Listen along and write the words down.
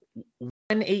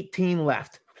10:18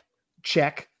 left.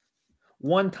 Check.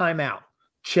 1 timeout.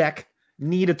 Check.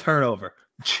 Need a turnover.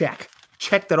 Check.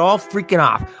 Checked it all freaking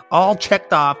off. All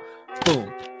checked off.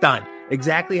 Boom. Done.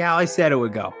 Exactly how I said it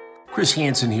would go. Chris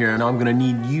Hansen here, and I'm going to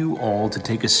need you all to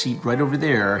take a seat right over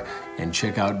there and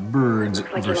check out Birds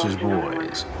versus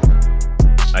Boys.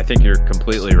 I think you're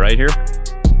completely right here,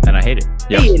 and I hate it.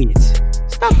 Yep. Hey, idiots.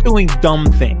 Stop doing dumb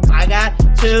things. I got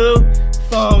 2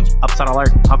 phones. Upset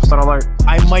alert. Upset alert.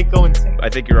 I might go insane. I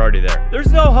think you're already there.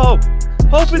 There's no hope.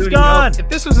 Hope is gone. If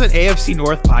this was an AFC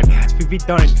North podcast, we'd be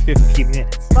done in 15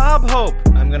 minutes. Bob Hope.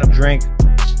 I'm going to drink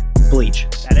bleach.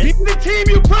 That is the team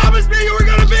you promised me you were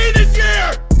going to be this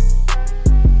year.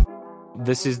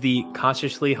 This is the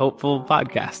Consciously Hopeful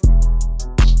podcast.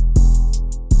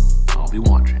 I'll be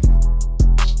watching.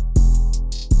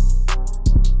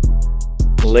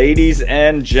 Ladies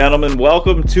and gentlemen,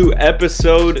 welcome to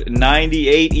episode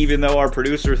 98. Even though our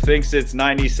producer thinks it's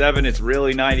 97, it's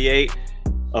really 98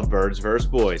 of Birds vs.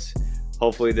 Boys.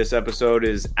 Hopefully this episode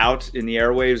is out in the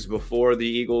airwaves before the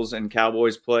Eagles and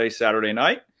Cowboys play Saturday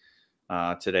night.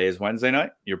 Today is Wednesday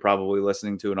night. You're probably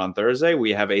listening to it on Thursday.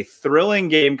 We have a thrilling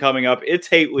game coming up. It's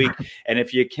Hate Week. And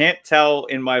if you can't tell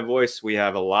in my voice, we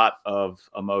have a lot of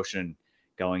emotion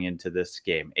going into this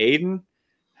game. Aiden,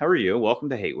 how are you? Welcome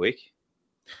to Hate Week.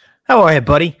 How are you,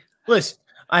 buddy? Listen,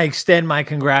 I extend my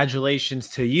congratulations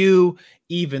to you,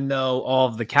 even though all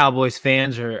of the Cowboys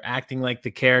fans are acting like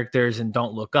the characters and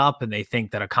don't look up, and they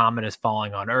think that a comet is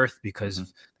falling on Earth because the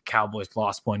Cowboys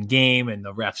lost one game and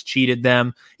the refs cheated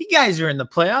them. You guys are in the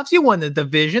playoffs. You won the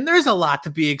division. There's a lot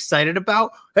to be excited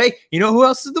about. Hey, you know who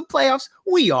else is in the playoffs?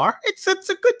 We are. It's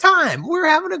a good time. We're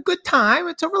having a good time.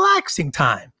 It's a relaxing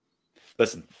time.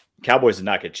 Listen. Cowboys did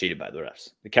not get cheated by the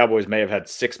refs. The Cowboys may have had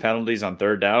 6 penalties on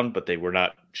third down, but they were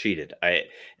not cheated.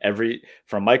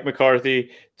 From Mike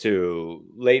McCarthy to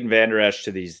Leighton Vander Esch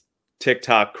to these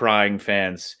TikTok crying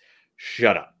fans,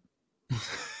 shut up.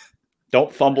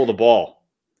 Don't fumble the ball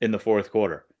in the fourth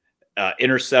quarter.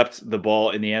 Intercept the ball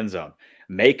in the end zone.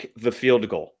 Make the field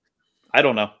goal. I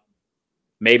don't know.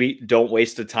 Maybe don't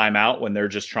waste a timeout when they're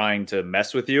just trying to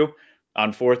mess with you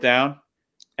on fourth down.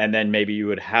 And then maybe you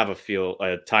would have a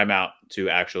timeout to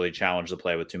actually challenge the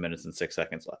play with 2 minutes and 6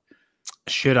 seconds left.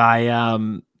 Should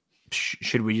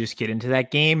we just get into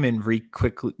that game and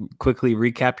quickly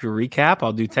recap your recap?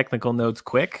 I'll do technical notes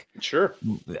quick. Sure.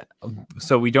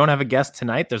 So we don't have a guest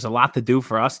tonight. There's a lot to do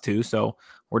for us too. So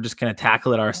we're just going to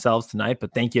tackle it ourselves tonight.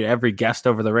 But thank you to every guest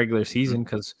over the regular season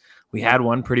because we had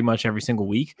one pretty much every single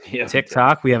week. Yeah,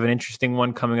 TikTok, we have an interesting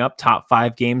one coming up. Top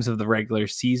 5 games of the regular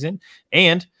season.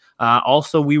 And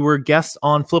also, we were guests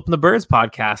on Flipping the Birds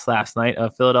podcast last night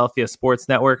of Philadelphia Sports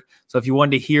Network. So if you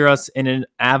wanted to hear us in an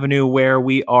avenue where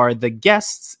we are the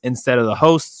guests instead of the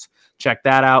hosts, check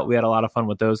that out. We had a lot of fun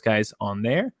with those guys on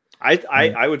there.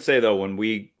 I would say, though, when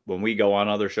we go on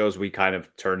other shows, we kind of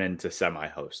turn into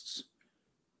semi-hosts.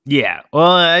 Yeah.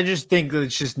 Well, I just think that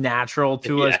it's just natural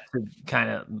to us to kind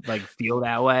of like feel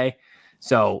that way.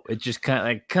 So it just kind of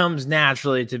like comes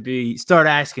naturally to start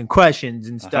asking questions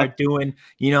and start doing,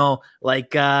 the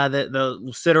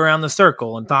sit around the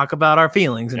circle and talk about our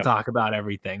feelings and talk about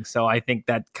everything. So I think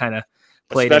that kind of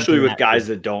played, especially with guys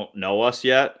that don't know us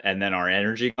yet, and then our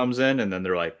energy comes in, and then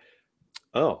they're like,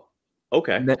 "Oh,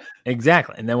 okay,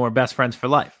 exactly," and then we're best friends for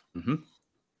life,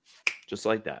 just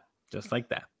like that,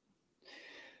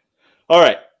 All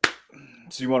right,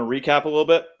 so you want to recap a little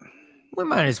bit? We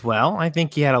might as well. I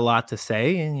think you had a lot to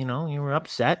say, and you were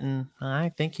upset, and I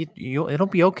think it'll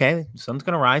be okay. The sun's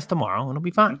gonna rise tomorrow, and it'll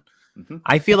be fine. Mm-hmm.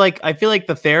 I feel like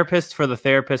the therapist for the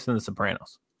therapist in The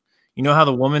Sopranos. You know how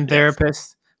the woman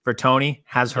therapist for Tony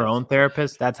has her own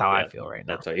therapist? That's how I feel right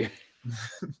now. That's how you.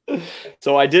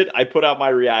 So I put out my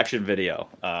reaction video.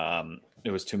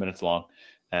 It was 2 minutes long,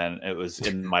 and it was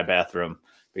in my bathroom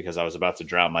because I was about to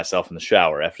drown myself in the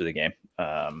shower after the game.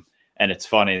 And it's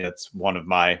funny. That's one of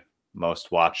my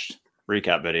most watched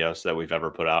recap videos that we've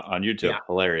ever put out on YouTube. Yeah.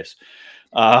 Hilarious.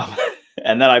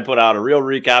 And then I put out a real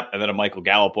recap and then a Michael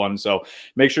Gallup one. So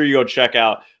make sure you go check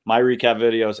out my recap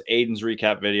videos, Aiden's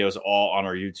recap videos, all on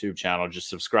our YouTube channel. Just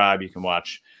subscribe. You can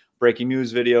watch breaking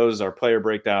news videos, our player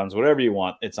breakdowns, whatever you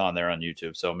want. It's on there on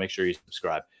YouTube. So make sure you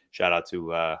subscribe. Shout out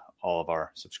to all of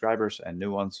our subscribers and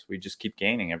new ones. We just keep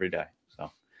gaining every day.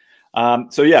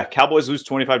 So yeah, Cowboys lose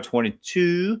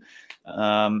 25-22.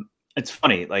 It's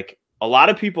funny. Like, a lot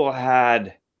of people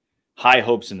had high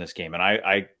hopes in this game. And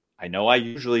I know I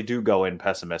usually do go in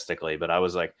pessimistically, but I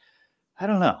was like, I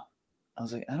don't know. I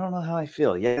don't know how I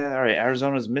feel. Yeah, all right.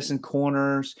 Arizona's missing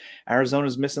corners.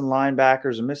 Arizona's missing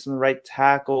linebackers. They're missing the right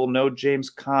tackle. No James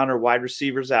Conner. Wide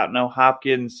receivers out. No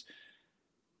Hopkins.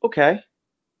 Okay.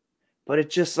 But it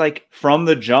just like from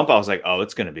the jump, I was like, oh,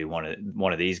 it's going to be one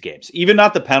of these games. Even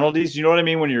not the penalties. You know what I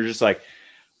mean? When you're just like,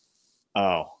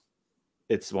 oh,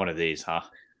 it's one of these, huh?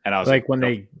 And I was like when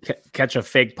they catch a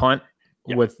fake punt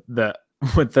with the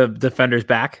defender's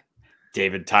back.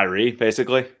 David Tyree,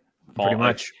 basically. Pretty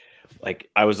much. Like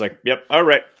I was like, yep, all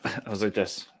right. I was like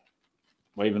this,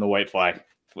 waving the white flag.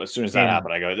 As soon as that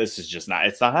happened, I go, this is just not,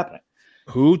 it's not happening.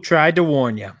 Who tried to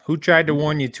warn you? Who tried to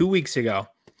warn you 2 weeks ago?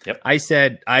 Yep. I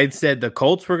said the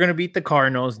Colts were going to beat the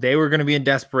Cardinals. They were going to be in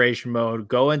desperation mode.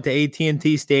 Go into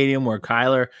AT&T Stadium where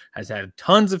Kyler has had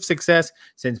tons of success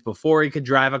since before he could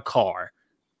drive a car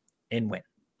and win.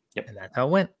 Yep. And that's how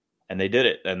it went. And they did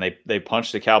it. And they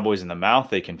punched the Cowboys in the mouth.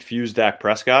 They confused Dak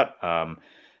Prescott.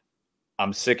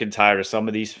 I'm sick and tired of some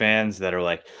of these fans that are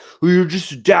like, well, you're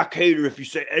just a Dak hater if you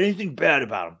say anything bad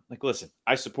about him. Like, listen,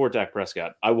 I support Dak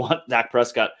Prescott. I want Dak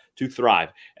Prescott to thrive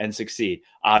and succeed.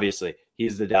 Obviously,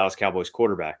 he's the Dallas Cowboys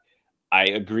quarterback. I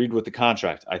agreed with the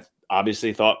contract. I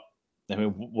obviously thought,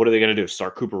 what are they going to do?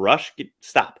 Start Cooper Rush?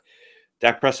 Stop.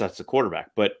 Dak Prescott's the quarterback.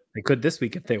 But they could this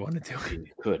week if they wanted to.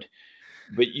 They could.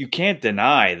 But you can't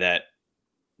deny that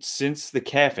since the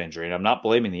calf injury, and I'm not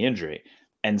blaming the injury,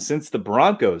 and since the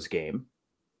Broncos game,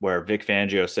 where Vic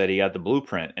Fangio said he got the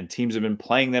blueprint and teams have been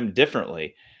playing them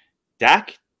differently,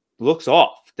 Dak looks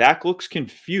off. Dak looks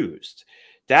confused.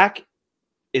 Dak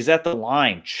is at the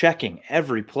line checking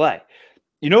every play.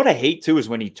 You know what I hate too is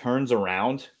when he turns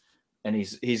around and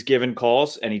he's given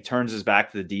calls and he turns his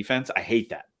back to the defense. I hate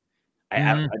that.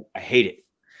 I hate it.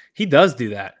 He does do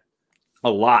that a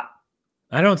lot.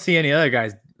 I don't see any other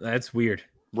guys. That's weird.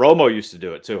 Romo used to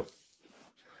do it too.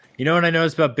 You know what I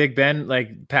noticed about Big Ben,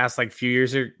 like past like few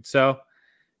years or so?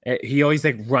 He always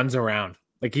like runs around.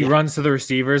 Like he runs to the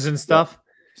receivers and stuff.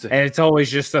 Yeah. And it's always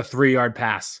just a 3-yard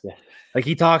pass. Yeah. Like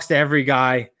he talks to every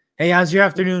guy. Hey, how's your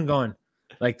afternoon going?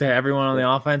 Like to everyone on the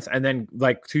offense. And then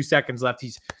like 2 seconds left,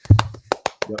 he's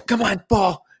come on,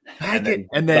 ball. And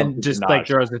then just like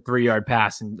throws a 3-yard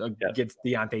pass and gets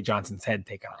Deontay Johnson's head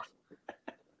taken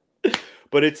off.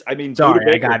 But it's, I mean, sorry,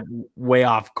 I got way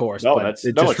off course. No, but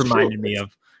it just reminded me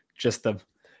of just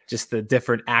the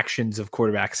different actions of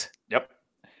quarterbacks. Yep.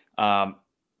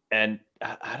 And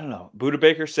I don't know. Budda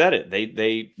Baker said it.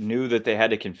 They knew that they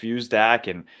had to confuse Dak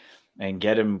and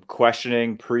get him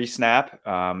questioning pre-snap.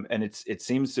 And it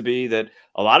seems to be that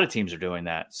a lot of teams are doing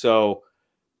that. So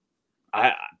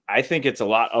I think it's a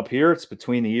lot up here. It's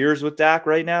between the ears with Dak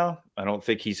right now. I don't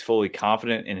think he's fully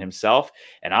confident in himself.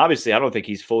 And obviously, I don't think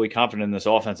he's fully confident in this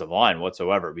offensive line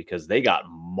whatsoever because they got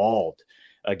mauled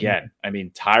again. Mm-hmm. I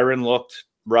mean, Tyron looked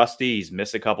rusty. He's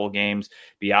missed a couple of games.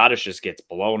 Biotis just gets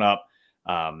blown up.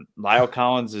 Lyle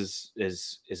Collins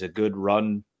is a good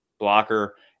run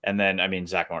blocker. And then, I mean,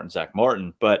 Zach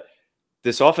Martin. But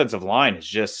this offensive line is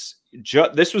just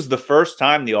this was the first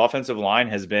time the offensive line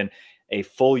has been a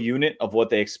full unit of what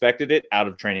they expected it out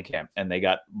of training camp, and they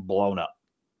got blown up.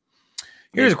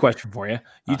 Here's a question for you.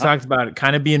 You talked about it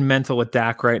kind of being mental with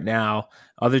Dak right now.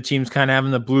 Other teams kind of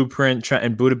having the blueprint,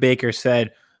 and Budda Baker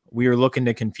said, we are looking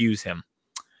to confuse him.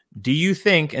 Do you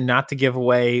think, and not to give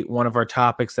away one of our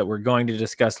topics that we're going to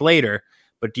discuss later,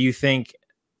 but do you think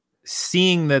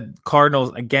seeing the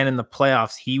Cardinals again in the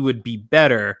playoffs, he would be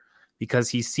better because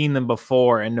he's seen them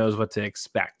before and knows what to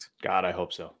expect? God, I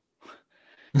hope so.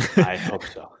 I hope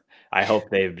so. I hope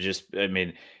they've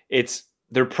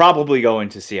they're probably going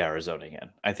to see Arizona again.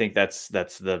 I think that's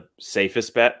the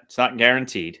safest bet. It's not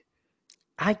guaranteed.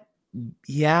 I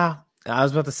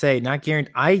was about to say not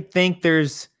guaranteed. I think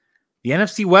the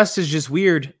NFC West is just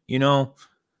weird. You know,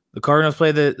 the Cardinals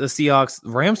play the Seahawks.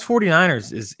 Rams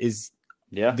 49ers is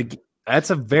that's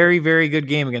a very, very good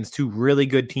game against two really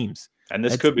good teams. And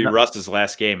this could be Russ's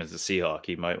last game as a Seahawk.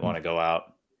 He might want to go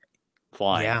out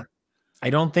flying. Yeah. I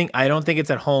don't think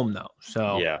it's at home though.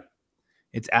 So yeah,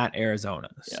 it's at Arizona.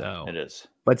 Yeah, so it is.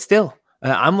 But still,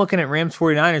 I'm looking at Rams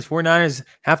 49ers. 49ers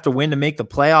have to win to make the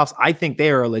playoffs. I think they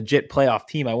are a legit playoff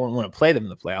team. I wouldn't want to play them in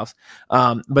the playoffs.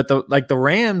 But the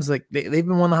Rams, like they've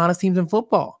been one of the hottest teams in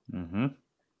football. Mm-hmm.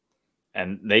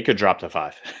 And they could drop to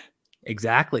 5.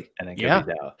 Exactly. And then be down.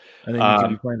 And then you could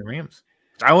be playing the Rams.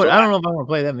 I don't know if I want to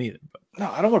play them either. But.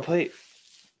 No, I don't want to play.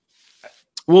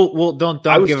 We'll don't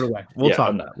give it away. We'll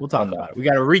talk about it. We'll talk about it. We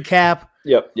got to recap.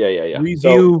 Yep. Yeah. Review.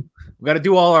 So, we got to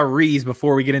do all our re's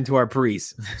before we get into our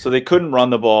pre's. So they couldn't run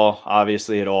the ball,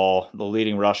 obviously, at all. The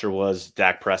leading rusher was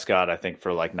Dak Prescott, I think,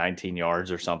 for like 19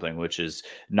 yards or something, which is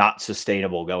not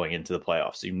sustainable going into the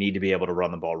playoffs. You need to be able to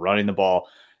run the ball. Running the ball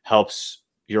helps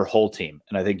your whole team.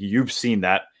 And I think you've seen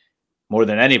that more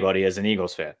than anybody as an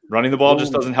Eagles fan. Running the ball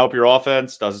just doesn't help your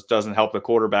offense, doesn't help the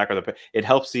quarterback it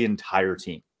helps the entire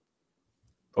team.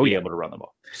 be able to run the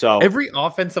ball. So every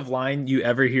offensive line you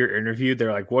ever hear interviewed,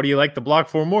 they're like, what do you like to block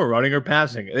for more, running or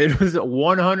passing? It was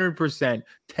 100%,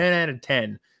 10 out of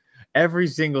 10. Every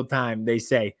single time they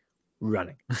say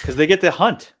running. Because they get to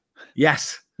hunt.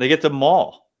 Yes. They get to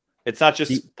maul. It's not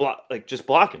just just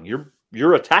blocking.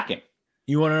 You're attacking.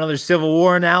 You want another Civil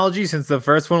War analogy since the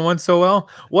first one went so well?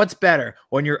 What's better,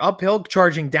 when you're uphill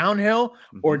charging downhill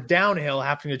or downhill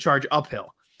having to charge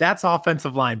uphill? That's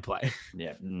offensive line play.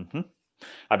 Yeah. Mm-hmm.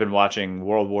 I've been watching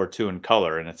World War II in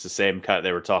color, and it's the same cut.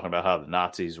 They were talking about how the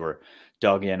Nazis were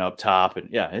dug in up top, and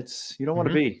you don't want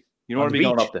to be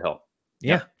going up the hill.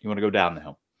 Yeah. You want to go down the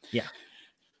hill. Yeah.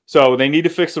 So they need to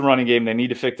fix the running game. They need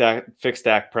to fix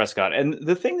Dak Prescott. And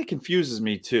the thing that confuses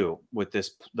me too with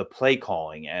the play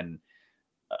calling and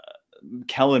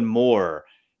Kellen Moore,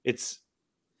 it's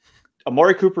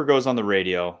Amari Cooper goes on the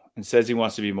radio and says he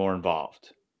wants to be more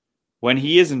involved. When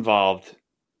he is involved,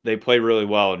 they play really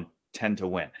well and tend to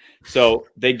win. So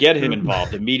they get him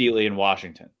involved immediately in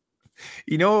Washington.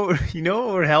 You know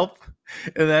what would help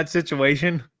in that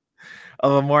situation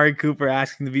of Amari Cooper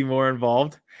asking to be more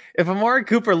involved? If Amari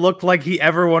Cooper looked like he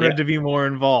ever wanted to be more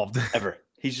involved. Ever.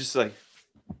 He's just like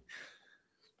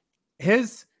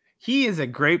he is a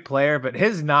great player, but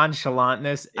his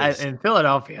nonchalantness in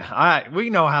Philadelphia, we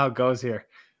know how it goes here.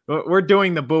 We're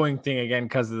doing the booing thing again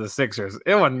because of the Sixers.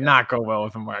 It would not go well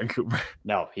with Amari Cooper.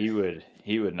 No, he would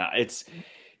not.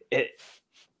 I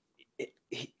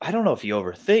don't know if he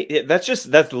overthink.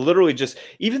 That's literally just,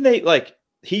 even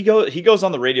he goes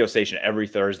on the radio station every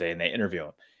Thursday and they interview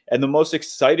him. And the most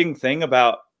exciting thing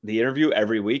about the interview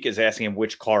every week is asking him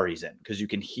which car he's in, because you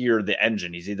can hear the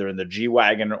engine. He's either in the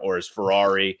G-Wagon or his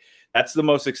Ferrari. That's the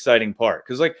most exciting part.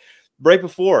 Because right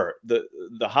before the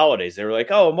holidays, they were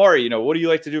like, "Oh, Amari, what do you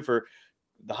like to do for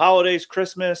the holidays,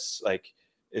 Christmas? Like,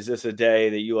 is this a day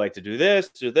that you like to do this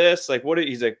or this? Like,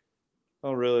 he's like, I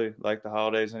don't really like the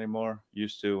holidays anymore.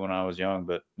 Used to when I was young,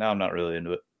 but now I'm not really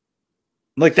into it."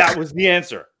 Like, that was the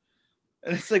answer.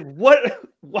 And it's like, what?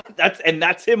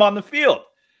 That's him on the field.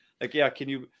 Like, yeah, can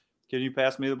you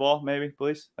pass me the ball, maybe,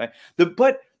 please? But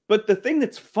the thing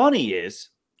that's funny is,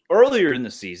 earlier in the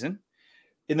season,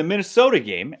 in the Minnesota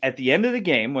game, at the end of the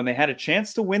game, when they had a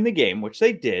chance to win the game, which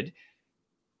they did,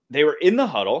 they were in the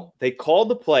huddle. They called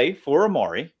the play for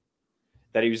Amari,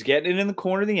 that he was getting it in the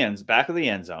corner of the back of the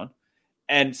end zone.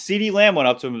 And CeeDee Lamb went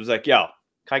up to him and was like, "Yo,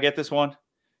 can I get this one?"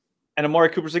 And Amari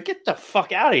Cooper's like, "Get the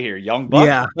fuck out of here, young buck."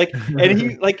 Yeah. And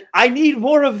he I need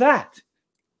more of that.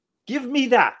 Give me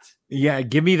that. Yeah,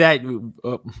 give me that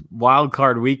wild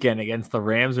card weekend against the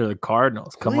Rams or the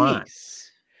Cardinals. Come on.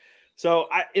 So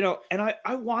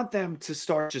I want them to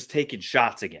start just taking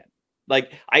shots again.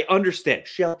 Like, I understand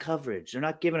shell coverage. They're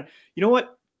not giving you know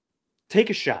what? Take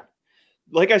a shot.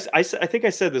 Like I think I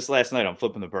said this last night on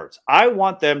Flipping the Birds. I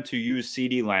want them to use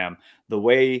CeeDee Lamb the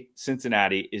way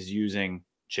Cincinnati is using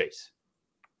Chase.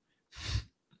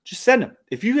 Just send him.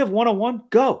 If you have one-on-one,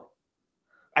 go.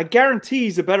 I guarantee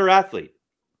he's a better athlete.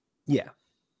 Yeah.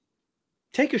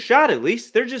 Take a shot at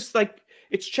least. They're just like,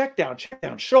 it's check down.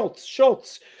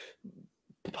 Schultz.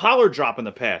 Pollard dropping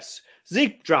the pass.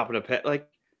 Zeke dropping a pass.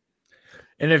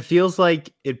 And it feels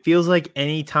like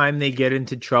anytime they get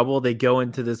into trouble, they go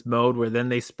into this mode where then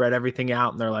they spread everything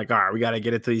out and they're like, all right, we got to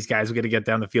get it to these guys. We got to get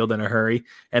down the field in a hurry.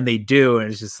 And they do.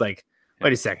 And it's just like,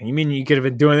 wait a second. You mean you could have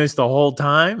been doing this the whole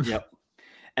time? Yep.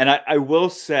 And I will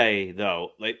say,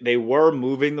 though, like, they were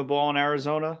moving the ball in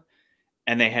Arizona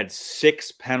and they had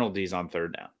 6 penalties on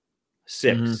third down.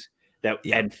 6.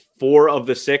 And 4 of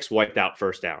the 6 wiped out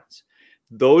first downs.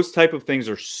 Those type of things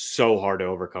are so hard to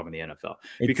overcome in the NFL.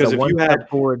 Because if you had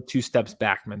forward, 2 steps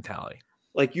back mentality,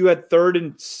 like you had 3rd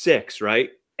and 6,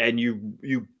 right? And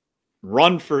you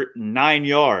run for 9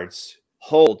 yards,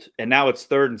 hold, and now it's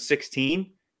 3rd and 16.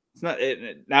 It's not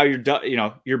now you're done.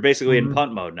 You're basically in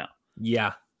punt mode now.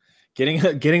 Yeah, getting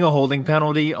a holding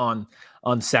penalty on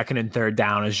 2nd and 3rd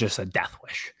down is just a death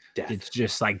wish. It's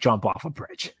just like jump off a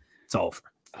bridge. It's over.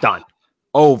 Done.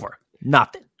 Over.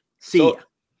 Nothing. See ya.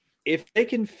 If they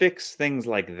can fix things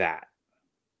like that,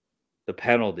 the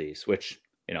penalties, which,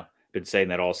 been saying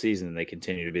that all season, and they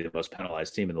continue to be the most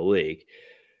penalized team in the league,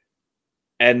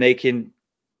 and they can,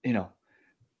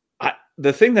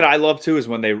 the thing that I love too is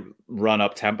when they run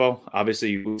up tempo.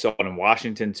 Obviously, you saw it in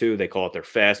Washington too. They call it their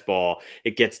fastball.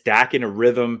 It gets Dak in a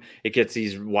rhythm. It gets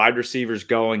these wide receivers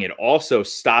going. It also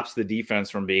stops the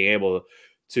defense from being able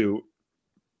to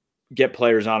get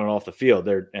players on and off the field.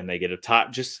 And they get a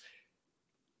top. Just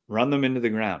run them into the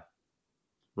ground.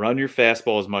 Run your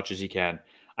fastball as much as you can.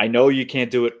 I know you can't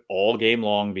do it all game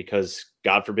long because,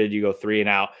 God forbid, you go 3 and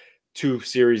out. 2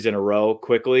 series in a row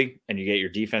quickly and you get your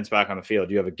defense back on the field,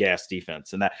 you have a gas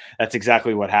defense. And that's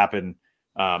exactly what happened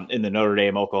in the Notre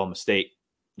Dame Oklahoma State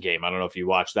game. I don't know if you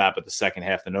watched that, but the second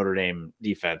half, the Notre Dame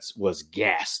defense was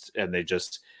gassed and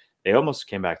they almost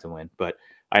came back to win. But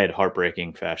I had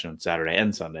heartbreaking fashion on Saturday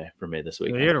and Sunday for me this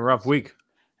week. You had a rough week.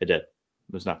 I did. It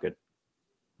was not good. It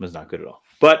was not good at all.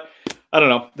 But I don't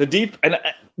know.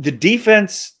 The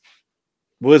defense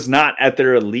was not at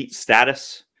their elite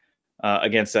status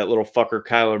against that little fucker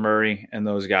Kyler Murray and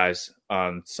those guys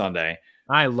on Sunday.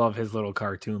 I love his little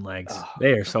cartoon legs.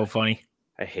 They are so funny.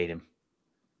 I hate him.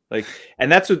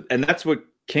 And that's what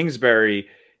Kingsbury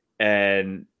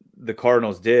and the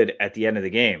Cardinals did at the end of the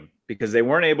game, because they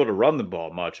weren't able to run the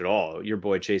ball much at all. Your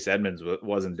boy Chase Edmonds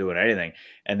wasn't doing anything,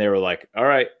 and they were like, "All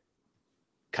right,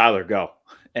 Kyler, go,"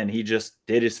 and he just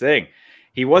did his thing.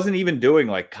 He wasn't even doing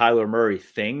like Kyler Murray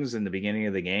things in the beginning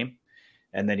of the game,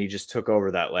 and then he just took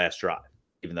over that last drive,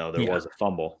 even though there was a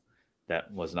fumble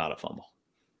that was not a fumble.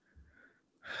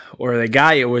 Or the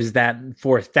guy, it was that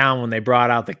 4th down when they brought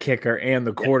out the kicker and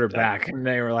the quarterback, and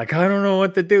they were like, I don't know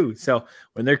what to do. So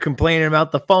when they're complaining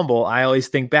about the fumble, I always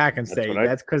think back and say,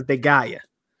 that's because they got you.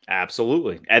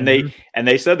 Absolutely. And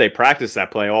they said they practiced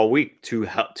that play all week to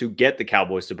get the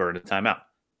Cowboys to burn a timeout.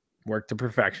 Worked to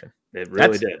perfection. It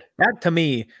really did. That, to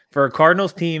me, for a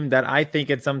Cardinals team that I think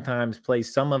it sometimes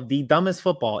plays some of the dumbest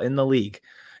football in the league,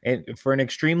 and for an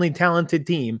extremely talented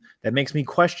team that makes me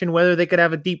question whether they could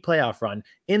have a deep playoff run.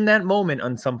 In that moment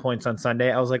on some points on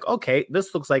Sunday, I was like, okay,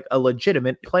 this looks like a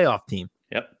legitimate playoff team.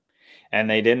 Yep. And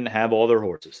they didn't have all their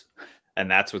horses. And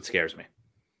that's what scares me.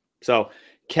 So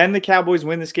can the Cowboys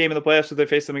win this game in the playoffs if they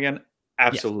face them again?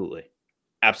 Absolutely. Yes.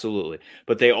 Absolutely.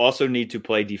 But they also need to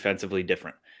play defensively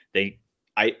different.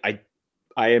 I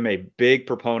am a big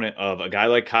proponent of a guy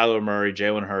like Kyler Murray,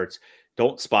 Jalen Hurts.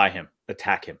 Don't spy him.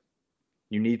 Attack him.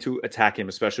 You need to attack him,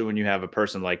 especially when you have a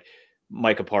person like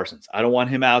Micah Parsons. I don't want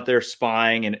him out there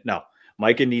spying. And no,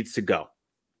 Micah needs to go.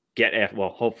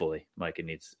 Hopefully Micah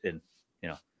needs in,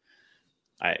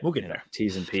 we'll get there.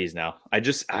 T's and P's now. I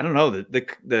don't know.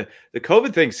 The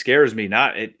COVID thing scares me.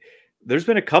 There's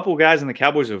been a couple guys in the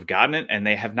Cowboys who have gotten it, and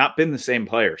they have not been the same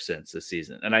player since this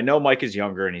season. And I know Mike is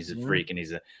younger and he's a freak and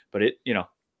but it,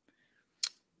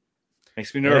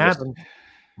 makes me nervous.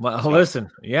 Well,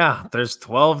 listen, there's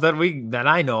 12 that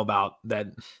I know about that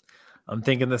I'm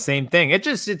thinking the same thing. It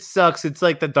sucks. It's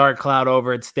like the dark cloud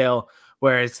over it still,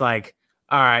 where it's like,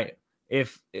 all right,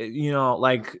 if,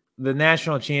 like the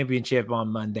national championship on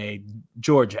Monday,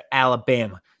 Georgia,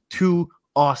 Alabama, 2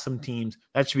 awesome teams.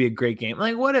 That should be a great game.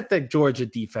 Like, what if the Georgia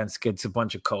defense gets a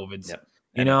bunch of COVIDs? Yep.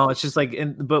 It's just like,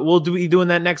 but we'll be doing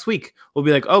that next week. We'll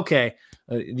be like, okay,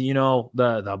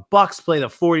 the Bucks play the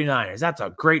 49ers. That's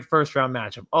a great first round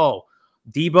matchup. Oh,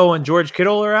 Debo and George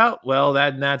Kittle are out. Well,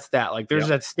 that's that. Like, there's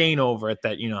that stain over it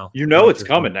that it's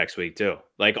coming next week too.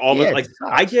 Like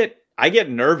I get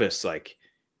nervous like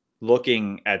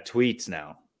looking at tweets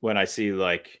now when I see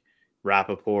like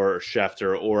Rappaport or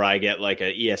Schefter, or I get like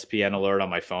an ESPN alert on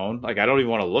my phone. Like I don't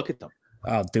even want to look at them.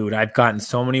 Oh, dude, I've gotten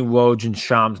so many Woj and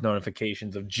Shams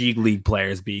notifications of G League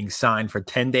players being signed for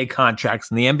 10-day contracts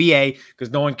in the NBA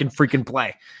because no one can freaking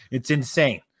play. It's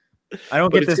insane. I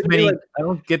don't get this many. I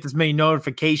don't get this many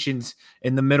notifications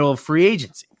in the middle of free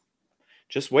agency.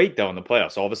 Just wait though in the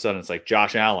playoffs. All of a sudden, it's like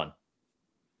Josh Allen,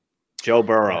 Joe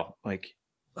Burrow. Like,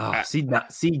 that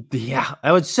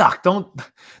would suck.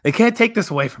 They can't take this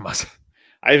away from us.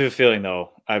 I have a feeling though.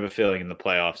 In the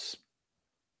playoffs,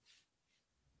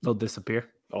 they'll disappear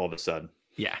all of a sudden.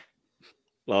 Yeah.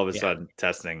 All of a sudden,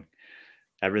 testing.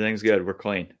 Everything's good. We're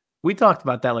clean. We talked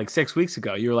about that like 6 weeks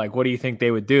ago. You were like, what do you think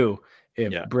they would do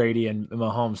if Brady and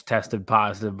Mahomes tested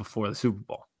positive before the Super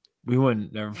Bowl? We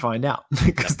wouldn't never find out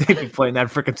because they'd be playing that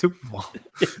freaking Super Bowl.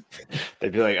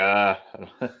 They'd be like,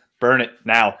 burn it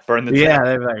now. Burn the Yeah,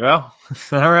 they'd be like, well,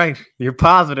 all right. You're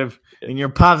positive, and you're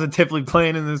positively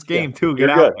playing in this game too. Get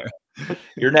out there.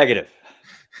 You're negative.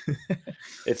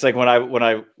 It's like when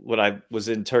I was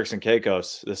in Turks and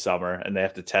Caicos this summer, and they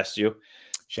have to test you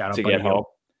to get home,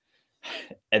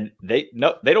 and they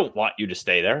don't want you to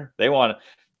stay there. They want to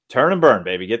turn and burn,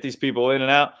 baby. Get these people in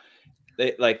and out.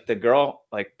 They like the girl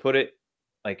like put it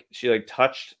like she like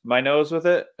touched my nose with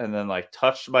it, and then like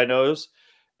touched my nose,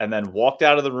 and then walked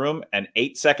out of the room. And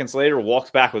 8 seconds later,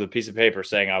 walked back with a piece of paper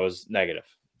saying I was negative.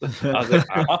 I was like,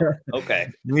 okay,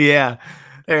 yeah.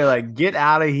 They're like, get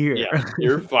out of here. Yeah,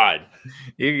 you're fine.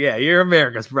 You're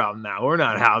America's problem now. We're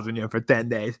not housing you for 10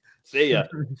 days. See ya.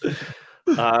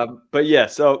 But yeah,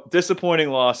 so disappointing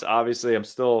loss. Obviously, I'm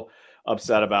still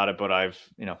upset about it, but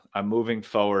I'm moving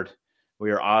forward. We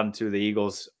are on to the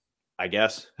Eagles, I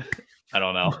guess. I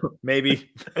don't know.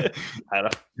 Maybe. I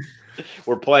don't.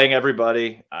 We're playing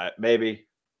everybody. Maybe.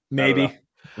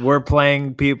 We're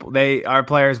playing people. Our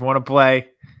players want to play.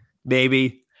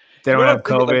 Maybe they don't have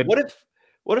COVID. Like,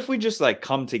 what if we just like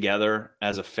come together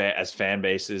as fan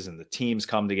bases, and the teams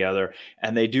come together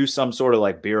and they do some sort of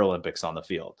like beer Olympics on the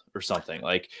field or something,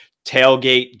 like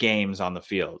tailgate games on the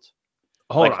field,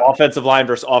 offensive line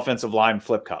versus offensive line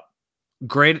flip cup.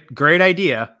 Great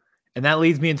idea. And that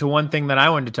leads me into one thing that I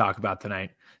wanted to talk about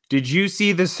tonight. Did you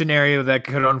see the scenario that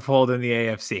could unfold in the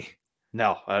AFC?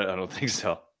 No, I don't think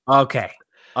so. Okay.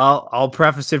 I'll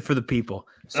preface it for the people.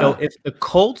 So if the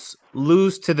Colts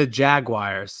lose to the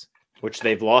Jaguars, which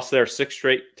they've lost there 6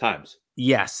 straight times.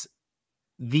 Yes.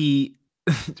 The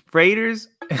Raiders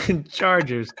and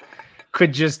Chargers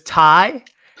could just tie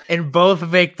and both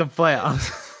make the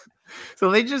playoffs. So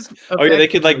they just they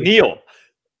could like kneel.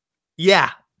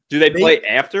 Yeah. Do they play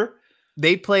after?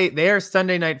 They are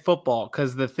Sunday Night Football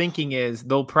because the thinking is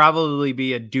they'll probably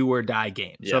be a do or die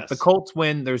game. Yes. So if the Colts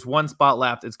win, there's one spot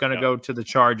left. It's going to go to the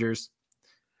Chargers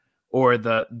or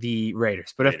the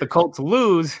Raiders. But if the Colts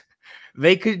lose,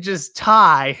 they could just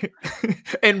tie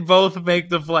and both make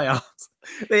the playoffs.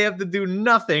 They have to do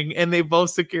nothing and they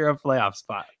both secure a playoff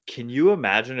spot. Can you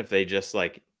imagine if they just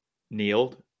like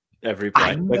kneeled every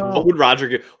play? Like, what would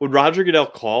Roger Goodell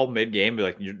call mid-game? Be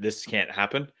like, this can't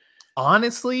happen?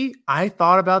 Honestly, I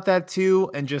thought about that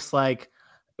too. And just like,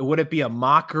 would it be a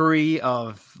mockery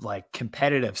of like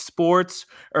competitive sports,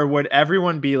 or would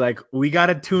everyone be like, we got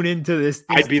to tune into this?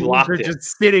 I'd be locked in.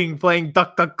 Just sitting, playing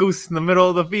duck, duck, goose in the middle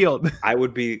of the field. I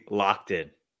would be locked in.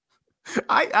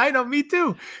 I know, me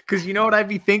too. Because you know what I'd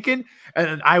be thinking?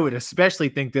 And I would especially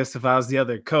think this if I was the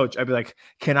other coach. I'd be like,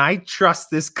 can I trust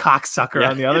this cocksucker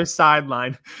on the other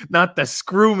sideline not to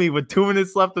screw me with 2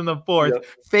 minutes left in the fourth,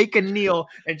 fake a kneel,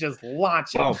 and just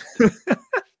launch him?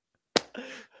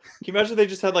 Can you imagine if they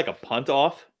just had like a punt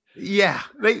off? Yeah,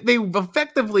 they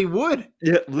effectively would.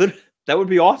 Yeah, that would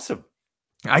be awesome.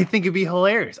 I think it'd be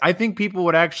hilarious. I think people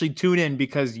would actually tune in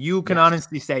because you can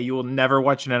honestly say you will never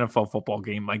watch an NFL football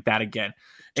game like that again.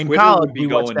 In Twitter college, we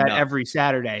watch that nuts. Every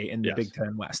Saturday in the Big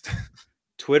Ten West.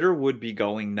 Twitter would be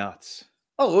going nuts.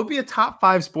 Oh, it would be a top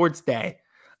 5 sports day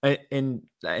in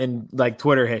like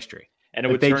Twitter history. And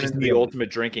it would turn into the ultimate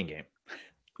drinking game.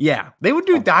 Yeah, they would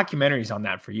do documentaries on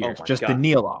that for years. Just the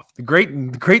kneel off, the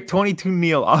great 22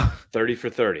 kneel off, 30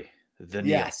 for 30. The kneel.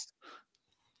 Yes.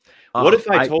 What if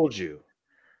I told you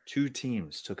 2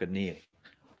 teams took a knee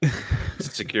to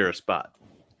secure a spot?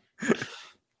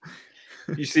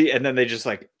 You see, and then they just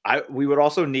like we would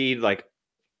also need like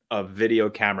a video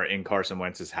camera in Carson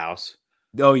Wentz's house.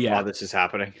 Oh yeah, while this is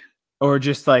happening. Or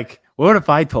just like, what if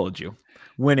I told you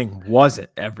winning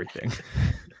wasn't everything?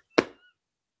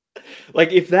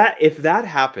 Like if that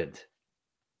happened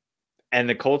and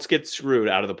the Colts get screwed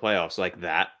out of the playoffs like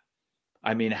that,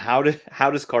 I mean, how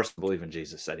does Carson believe in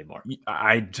Jesus anymore?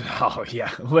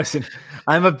 Listen,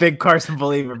 I'm a big Carson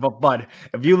believer, but bud,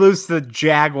 if you lose to the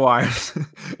Jaguars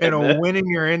in a winning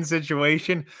you're in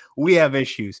situation, we have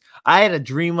issues. I had a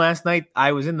dream last night.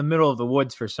 I was in the middle of the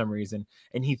woods for some reason,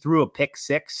 and he threw a pick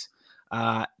 6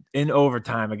 in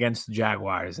overtime against the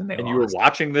Jaguars, and you were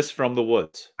watching this from the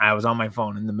woods. I was on my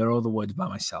phone in the middle of the woods by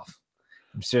myself.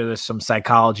 I'm sure there's some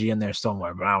psychology in there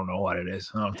somewhere, but I don't know what it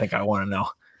is. I don't think I want to know.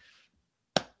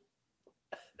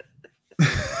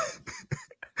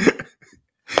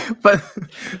 But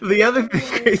the other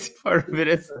crazy part of it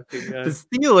is the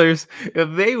Steelers,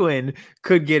 if they win,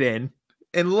 could get in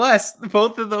unless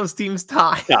both of those teams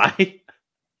tie.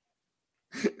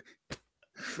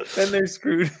 Then they're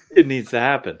screwed. It needs to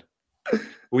happen.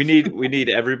 We need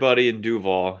everybody in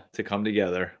Duval to come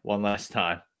together one last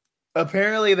time.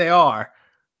 Apparently they are,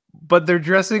 but they're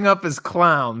dressing up as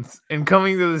clowns and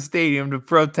coming to the stadium to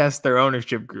protest their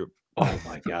ownership group. Oh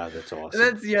my God, that's awesome.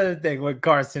 That's the other thing with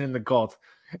Carson and the Colts.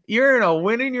 You're in a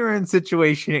win-and-you're-in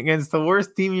situation against the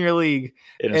worst team in your league,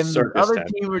 and the other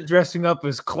team are dressing up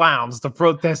as clowns to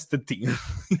protest the team.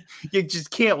 You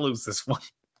just can't lose this one.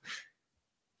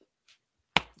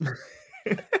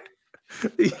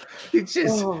 It's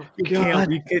just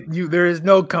there is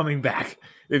no coming back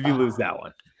if you lose that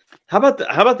one. How about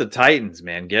the Titans,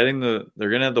 man? They're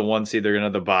gonna have the 1 seed, they're gonna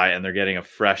have the bye, and they're getting a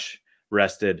fresh,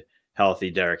 rested, healthy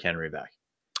Derrick Henry back.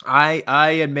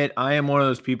 I admit I am one of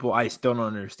those people. I still don't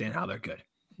understand how they're good.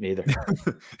 Neither.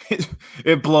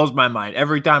 It blows my mind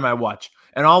every time I watch,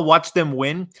 and I'll watch them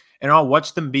win, and I'll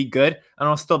watch them be good, and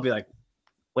I'll still be like,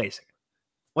 "Wait a second,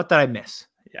 what did I miss?"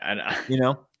 Yeah, and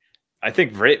I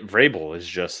think Vrabel is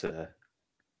just.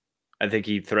 I think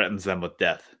he threatens them with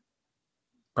death.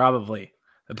 Probably.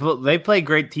 They play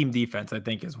great team defense, I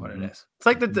think, is what it is. It's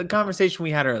like the conversation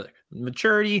we had earlier.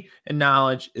 Maturity and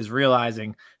knowledge is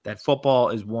realizing that football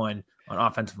is won on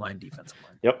offensive line, defensive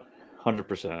line. Yep,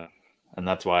 100%. And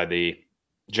that's why the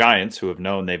Giants, who have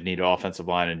known they've needed offensive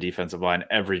line and defensive line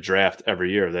every draft,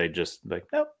 every year, they just like,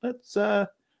 nope, that's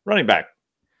running back.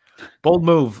 Bold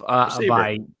move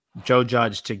by Joe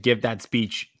Judge to give that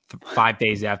speech 5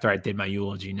 days after I did my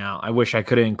eulogy. Now, I wish I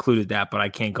could have included that, but I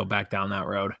can't go back down that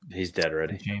road. He's dead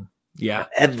already. Yeah.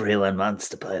 Everyone wants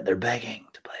to play. They're begging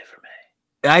to play for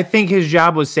me. I think his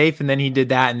job was safe, and then he did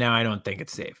that, and now I don't think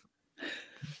it's safe.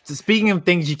 So speaking of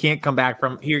things you can't come back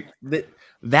from, here,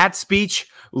 that speech,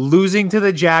 losing to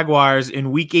the Jaguars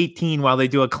in Week 18 while they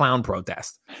do a clown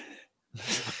protest.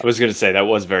 I was going to say, that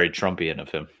was very Trumpian of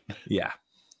him. Yeah.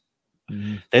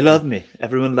 They love me.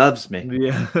 Everyone loves me.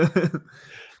 Yeah.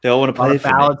 They all want to play for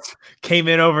me. Ballots came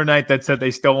in overnight that said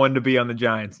they still wanted to be on the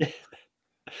Giants.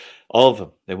 All of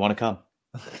them. They want to come.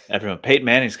 Everyone. Peyton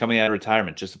Manning's coming out of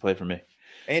retirement just to play for me.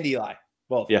 And Eli.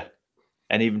 Well, yeah.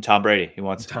 And even Tom Brady. He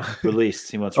wants released.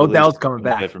 He wants Odell's coming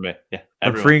back. Play for me. Yeah.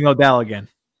 I'm freeing Odell again.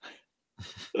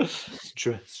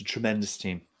 It's a tremendous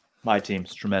team. My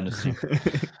team's a tremendous team.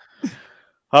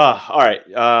 All right.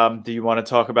 Do you want to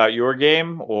talk about your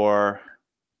game or...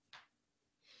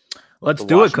 Let's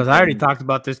do it because I already talked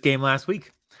about this game last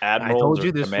week. Admirals, I told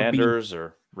you this Commanders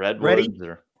or Redwoods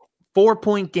or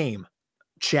 4-point game.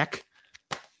 Check.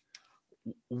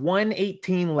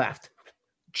 1:18 left.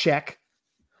 Check.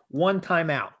 1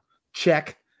 timeout.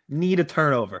 Check. Need a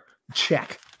turnover.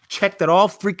 Check. Checked it all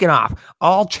freaking off.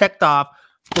 All checked off.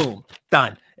 Boom.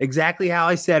 Done. Exactly how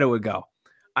I said it would go.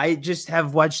 I just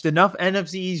have watched enough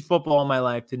NFC East football in my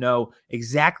life to know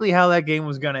exactly how that game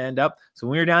was going to end up. So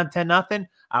when we were down 10-0,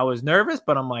 I was nervous,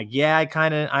 but I'm like, yeah,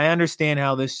 I understand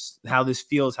how this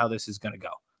feels, how this is going to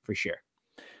go for sure.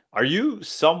 Are you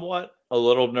somewhat a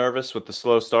little nervous with the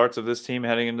slow starts of this team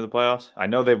heading into the playoffs? I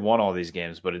know they've won all these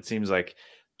games, but it seems like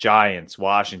Giants,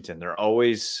 Washington, they're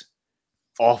always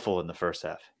awful in the first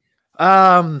half.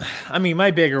 I mean,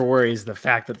 my bigger worry is the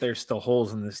fact that there's still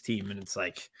holes in this team. And it's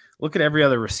like, look at every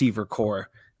other receiver core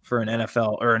for an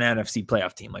NFL or an NFC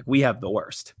playoff team. Like, we have the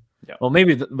worst. Yeah. Well,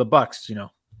 maybe the Bucks,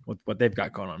 with what they've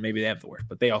got going on, maybe they have the worst,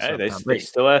 but they also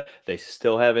they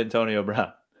still have Antonio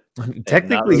Brown.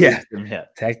 Technically, yeah.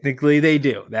 Technically, they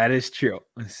do. That is true.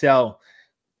 So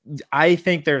I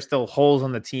think there's still holes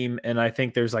on the team, and I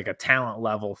think there's like a talent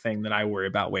level thing that I worry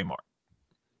about way more.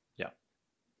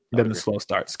 Than the slow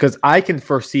starts, because I can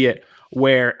foresee it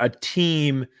where a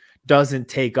team doesn't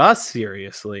take us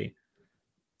seriously.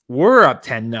 We're up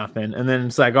 10-0, and then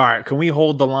it's like, all right, can we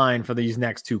hold the line for these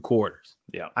next 2 quarters?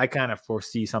 Yeah, I kind of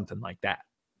foresee something like that.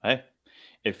 Hey,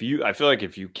 I feel like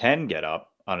if you can get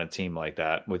up on a team like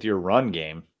that with your run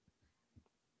game,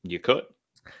 you could.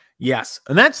 Yes,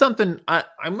 and that's something I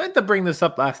meant to bring this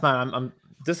up last night. I'm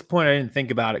disappointed I didn't think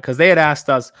about it because they had asked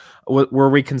us, were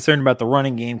we concerned about the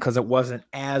running game because it wasn't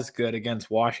as good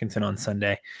against Washington on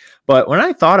Sunday. But when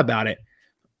I thought about it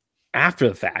after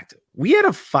the fact, we had a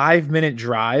 5-minute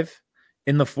drive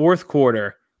in the fourth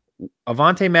quarter.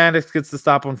 Avonte Maddox gets the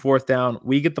stop on 4th down.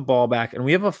 We get the ball back, and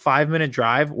we have a 5-minute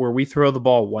drive where we throw the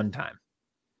ball 1 time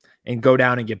and go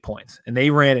down and get points. And they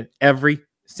ran it every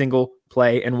single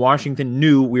play, and Washington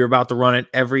knew we were about to run it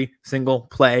every single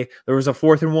play. There was a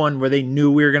 4th and 1 where they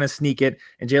knew we were going to sneak it,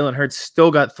 and Jalen Hurts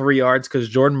still got 3 yards because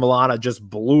Jordan Mailata just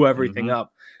blew everything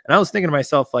up. And I was thinking to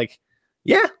myself, like,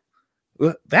 yeah,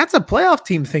 that's a playoff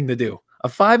team thing to do. A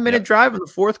 5-minute drive in the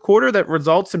fourth quarter that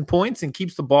results in points and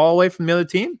keeps the ball away from the other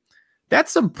team.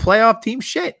 That's some playoff team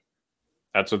shit.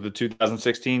 That's what the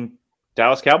 2016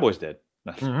 Dallas Cowboys did.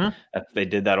 They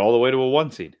did that all the way to a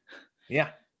 1 seed. Yeah.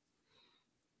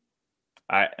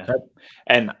 I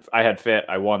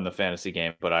won the fantasy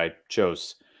game, but I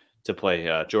chose to play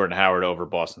Jordan Howard over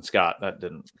Boston Scott. That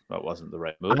wasn't the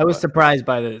right move. I was surprised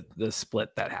by the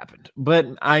split that happened, but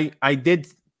I did.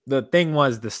 The thing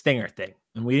was the stinger thing,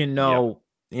 and we didn't know,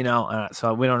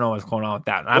 so we don't know what's going on with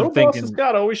that. I'm thinking Boston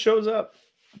Scott always shows up.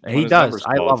 He does.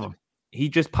 I love him. He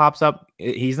just pops up.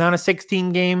 He's not a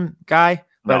 16 game guy,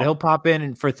 but he'll pop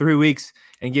in for 3 weeks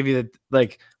and give you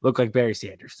look like Barry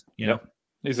Sanders. You know.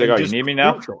 He's like, you need me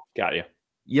now? Got you.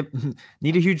 Yep.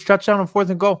 Need a huge touchdown on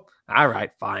 4th and goal? All right,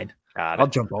 fine. I'll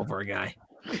jump over a guy.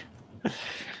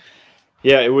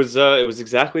 Yeah, it was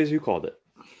exactly as you called it.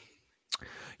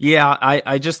 Yeah,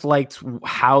 I just liked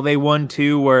how they won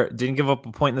too, where it didn't give up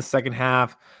a point in the second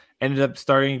half, ended up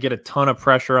starting to get a ton of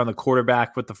pressure on the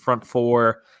quarterback with the front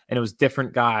 4, and it was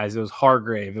different guys. It was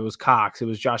Hargrave, it was Cox, it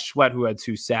was Josh Sweat who had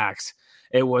 2 sacks.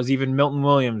 It was even Milton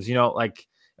Williams,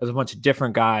 it was a bunch of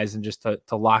different guys, and just to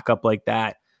lock up like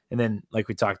that. And then, like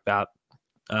we talked about,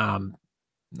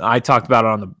 I talked about it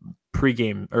on the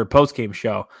pregame or postgame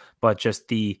show, but just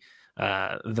the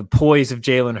poise of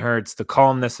Jalen Hurts, the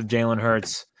calmness of Jalen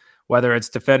Hurts, whether it's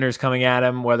defenders coming at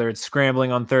him, whether it's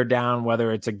scrambling on third down,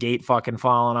 whether it's a gate fucking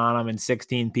falling on him and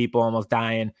 16 people almost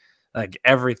dying, like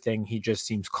everything, he just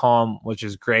seems calm, which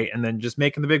is great. And then just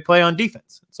making the big play on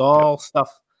defense. It's all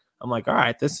stuff. I'm like, all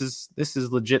right, this is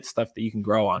legit stuff that you can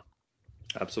grow on.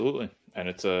 Absolutely. And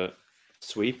it's a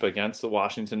sweep against the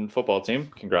Washington football team.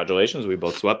 Congratulations. We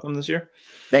both swept them this year.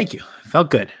 Thank you. Felt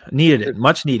good. Needed it.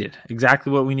 Much needed.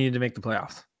 Exactly what we needed to make the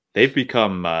playoffs. They've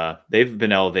become they've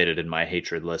been elevated in my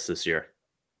hatred list this year.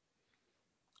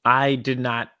 I did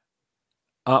not.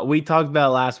 We talked about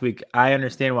it last week. I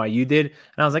understand why you did. And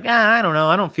I was like, I don't know.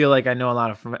 I don't feel like I know a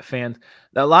lot of fans.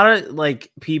 A lot of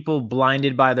like people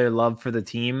blinded by their love for the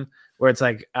team where it's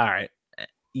like, all right,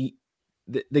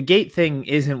 the gate thing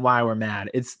isn't why we're mad.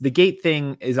 It's the gate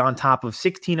thing is on top of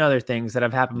 16 other things that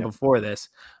have happened before this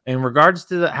in regards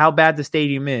to how bad the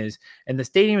stadium is. And the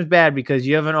stadium is bad because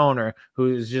you have an owner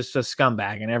who is just a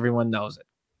scumbag and everyone knows it.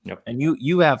 Yep. And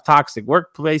you have toxic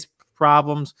workplace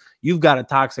problems. You've got a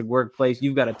toxic workplace.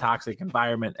 You've got a toxic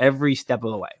environment every step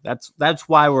of the way. That's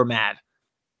why we're mad.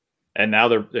 And now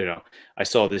they're, I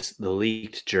saw the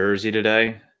leaked jersey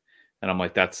today and I'm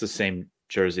like, that's the same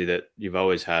jersey that you've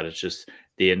always had. It's just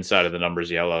the inside of the number's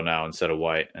yellow now instead of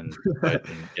white and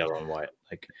yellow and white.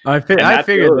 Like I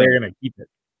figured they're gonna keep it.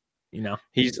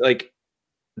 He's like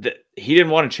he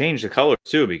didn't want to change the color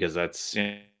too because that's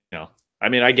I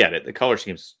mean I get it. The color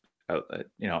scheme's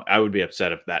I would be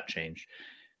upset if that changed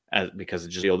because it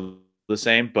just feels the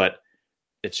same. But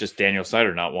it's just Daniel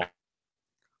Snyder not wanting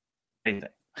anything.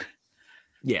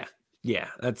 Yeah,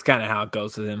 that's kind of how it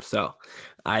goes with him. So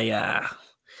I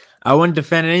wouldn't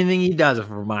defend anything he does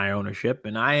for my ownership,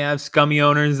 and I have scummy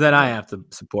owners that I have to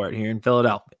support here in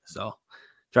Philadelphia. So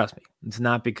trust me, it's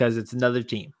not because it's another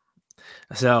team.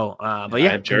 So, but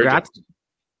yeah, congrats.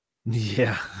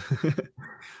 Yeah.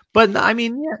 But I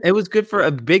mean, yeah, it was good for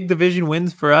a big division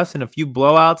wins for us and a few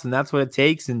blowouts, and that's what it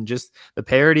takes. And just the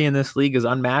parity in this league is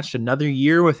unmatched. Another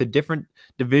year with a different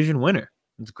division winner.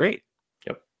 It's great.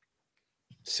 Yep.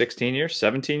 16 years,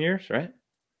 17 years, right?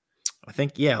 I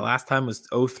think, last time was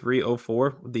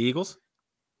 03-04 with the Eagles.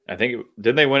 I think,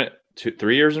 didn't they win it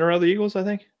 3 years in a row, the Eagles, I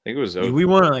think? I think it was. We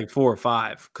won it like 4 or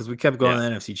 5 because we kept going to the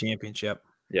NFC Championship.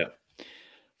 Yeah.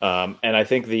 And I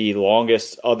think the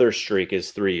longest other streak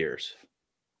is 3 years.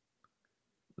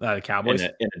 The Cowboys?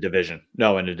 In a division.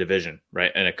 No, in a division,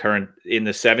 right? In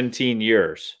the 17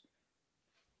 years,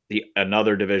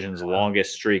 another division's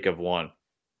longest streak of one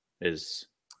is,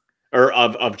 or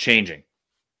of changing.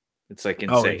 It's like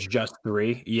insane. Oh, it's just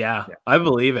 3? Yeah, I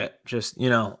believe it. Just,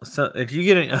 so if you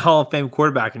get a Hall of Fame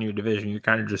quarterback in your division, you're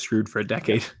kind of just screwed for a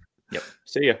decade. Yep.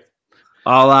 See ya.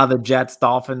 All the Jets,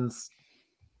 Dolphins,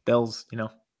 Bills,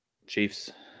 Chiefs.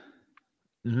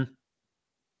 Mm-hmm.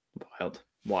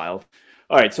 Wild.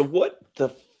 All right, so what the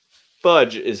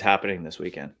fudge is happening this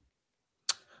weekend?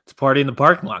 It's a party in the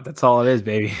parking lot. That's all it is,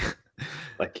 baby.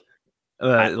 Like,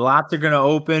 lots are going to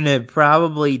open at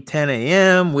probably 10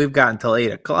 a.m. We've got until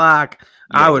 8 o'clock.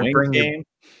 I would bring game.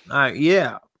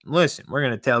 Listen, we're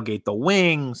going to tailgate the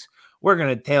Wings. We're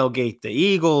going to tailgate the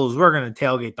Eagles. We're going to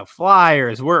tailgate the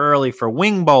Flyers. We're early for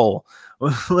Wing Bowl.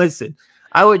 Listen,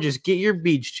 I would just get your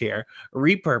beach chair,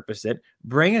 repurpose it,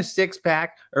 bring a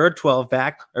 6-pack or a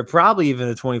 12-pack or probably even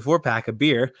a 24-pack of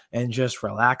beer and just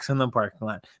relax in the parking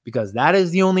lot because that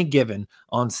is the only given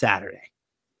on Saturday.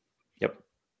 Yep.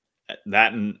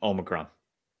 That and Omicron.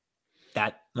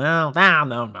 No.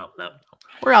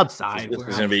 We're outside. This is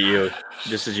going to be you.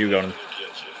 This is you going.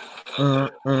 I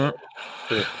don't know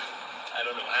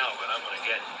how, but I'm going to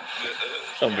get you.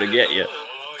 I'm going to get you.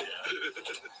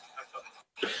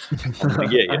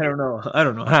 I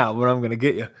don't know how, but I'm gonna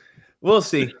get you. We'll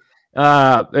see.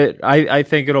 I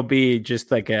think it'll be just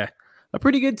like a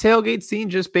pretty good tailgate scene,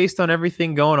 just based on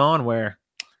everything going on. Where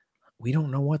we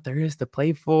don't know what there is to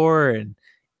play for, and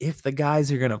if the guys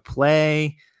are gonna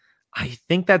play. I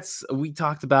think we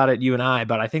talked about it, you and I,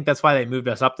 but I think that's why they moved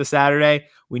us up to Saturday.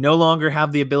 We no longer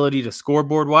have the ability to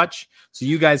scoreboard watch, so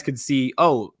you guys could see.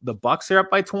 Oh, the Bucks are up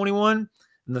by 21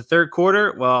 in the third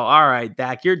quarter. Well, all right,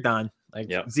 Dak, you're done.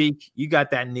 Zeke, you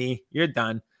got that knee. You're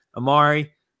done.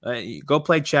 Amari, go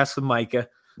play chess with Micah.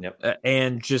 Yep.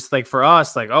 And just like for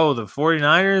us, the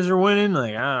 49ers are winning.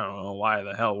 I don't know why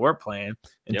the hell we're playing.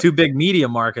 And two big media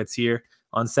markets here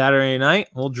on Saturday night.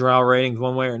 We'll draw ratings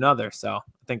one way or another. So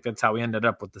I think that's how we ended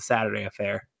up with the Saturday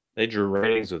affair. They drew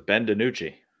ratings with Ben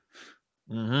DiNucci.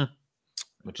 Mm-hmm.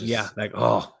 Which is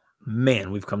oh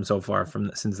man, we've come so far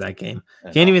since that game.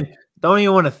 Don't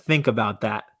even want to think about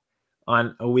that.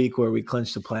 on a week where we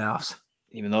clinched the playoffs.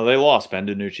 Even though they lost, Ben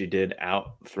DiNucci did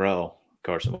out-throw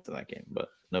Carson Wentz in that game, but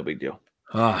no big deal.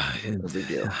 No big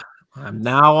deal.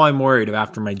 I'm worried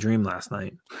after my dream last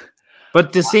night. But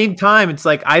at the same time, it's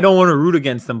like I don't want to root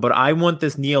against them, but I want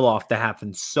this kneel off to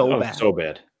happen so bad. So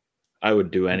bad. I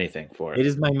would do anything for it. It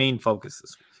is my main focus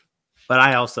this week. But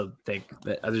I also think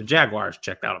that the Jaguars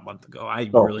checked out a month ago. I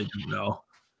really don't know.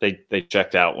 They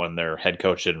checked out when their head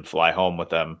coach didn't fly home with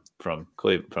them from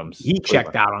Cleveland. He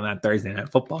checked out on that Thursday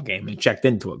night football game and checked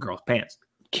into a girl's pants.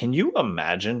 Can you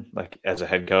imagine, like, as a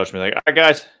head coach, be like, all right,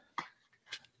 guys,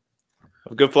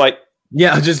 have a good flight.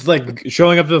 Yeah, just like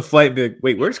showing up to the flight, be like,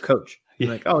 wait, where's coach?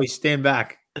 Like, oh, he's staying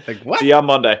back. Like, what? See you on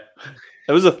Monday.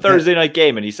 It was a Thursday night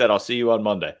game, and he said, I'll see you on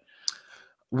Monday.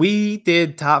 We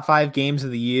did top 5 games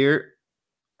of the year.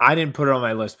 I didn't put it on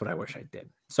my list, but I wish I did.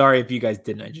 Sorry if you guys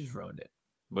didn't. I just ruined it.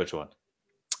 Which one?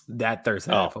 That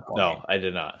Thursday night football game. No, I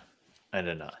did not.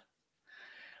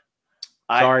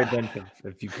 Sorry, Ben,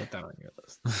 if you put that on your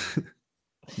list.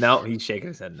 No, he's shaking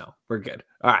his head. No, we're good.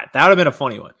 All right. That would have been a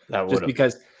funny one. Just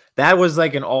because that was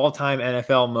like an all-time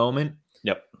NFL moment.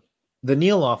 Yep. The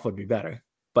kneel off would be better,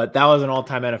 but that was an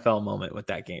all-time NFL moment with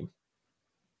that game.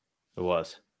 It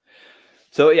was.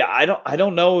 So yeah, I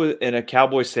don't know in a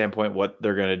Cowboys standpoint what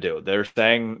they're gonna do. They're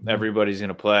saying everybody's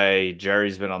gonna play.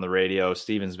 Jerry's been on the radio,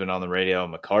 Steven's been on the radio,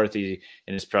 McCarthy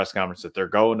in his press conference that they're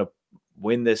going to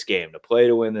win this game,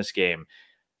 to win this game.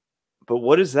 But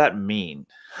what does that mean?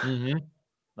 Mm-hmm.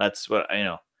 That's what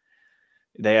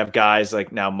they have guys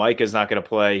like now Mike is not going to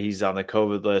play. He's on the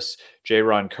COVID list.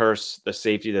 J-Ron Curse, the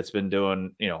safety that's been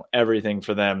doing, everything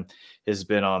for them, has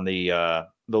been on the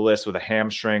list with a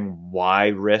hamstring. Why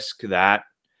risk that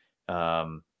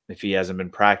if he hasn't been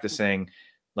practicing?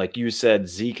 Like you said,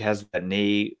 Zeke has that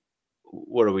knee.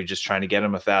 What are we just trying to get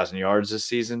him 1,000 yards this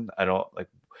season?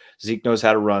 Zeke knows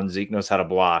how to run. Zeke knows how to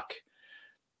block.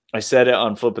 I said it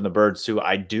on Flipping the Birds too.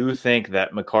 I do think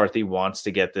that McCarthy wants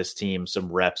to get this team some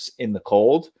reps in the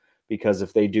cold, because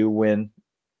if they do win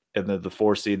in the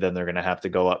 4 seed, then they're going to have to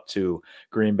go up to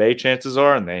Green Bay, chances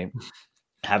are, and they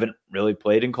haven't really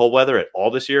played in cold weather at all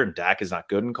this year, and Dak is not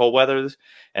good in cold weather,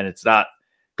 and it's not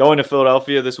going to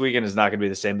Philadelphia this weekend is not going to be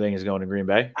the same thing as going to Green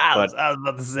Bay. I was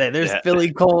about to say, there's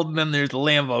Philly cold and then there's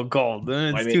Lambeau cold.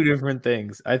 It's two different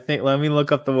things. I think, let me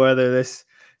look up the weather this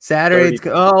Saturday. It's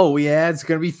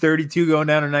going to be 32 going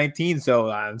down to 19, so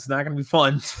it's not going to be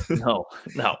fun. No.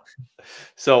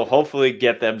 So hopefully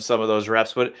get them some of those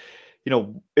reps, but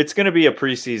it's going to be a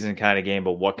preseason kind of game,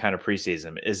 but what kind of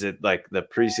preseason? Is it like the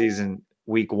preseason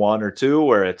week 1 or 2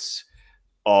 where it's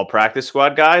all practice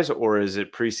squad guys, or is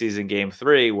it preseason game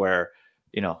 3 where,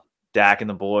 Dak and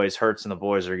the boys, Hurts and the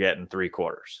boys are getting 3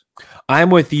 quarters?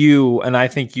 I'm with you, and I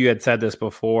think you had said this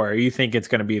before. You think it's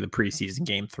going to be the preseason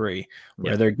game 3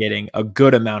 where they're getting a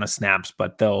good amount of snaps,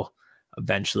 but they'll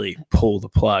eventually pull the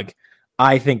plug.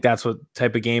 I think that's what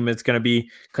type of game it's going to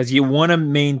be, because you want to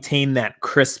maintain that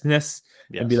crispness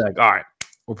and be like, all right,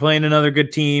 we're playing another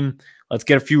good team. Let's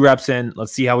get a few reps in.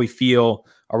 Let's see how we feel.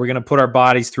 Are we going to put our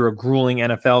bodies through a grueling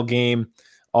NFL game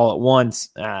all at once?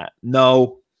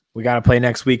 No. We got to play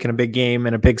next week in a big game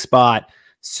in a big spot.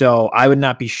 So I would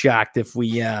not be shocked if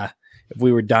we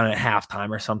were done at halftime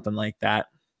or something like that.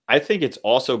 I think it's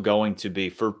also going to be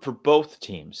for both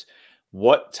teams.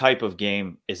 What type of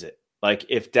game is it? Like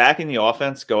if Dak and the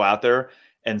offense go out there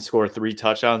and score 3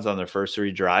 touchdowns on their first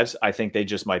 3 drives, I think they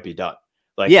just might be done.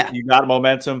 You got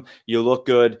momentum, you look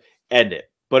good, end it.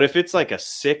 But if it's like a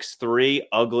 6-3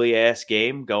 ugly ass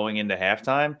game going into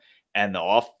halftime and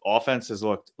the offense has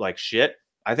looked like shit,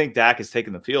 I think Dak is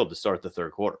taking the field to start the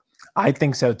third quarter. I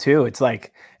think so too. It's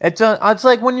like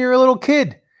when you're a little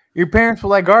kid. Your parents were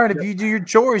like, all right, if you do your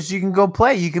chores, you can go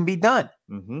play. You can be done.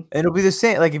 Mm-hmm. It'll be the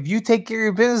same. Like if you take care of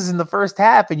your business in the first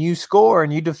half and you score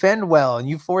and you defend well and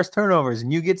you force turnovers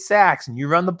and you get sacks and you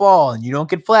run the ball and you don't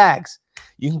get flags,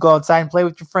 you can go outside and play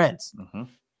with your friends. Mm-hmm.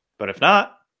 But if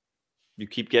not, you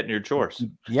keep getting your chores.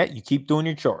 Yeah, you keep doing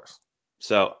your chores.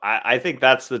 So I think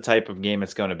that's the type of game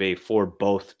it's going to be for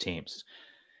both teams.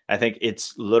 I think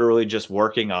it's literally just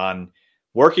working on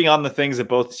the things that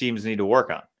both teams need to work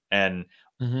on. And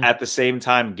at the same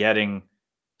time, getting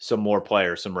some more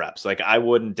players, some reps. Like I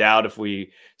wouldn't doubt if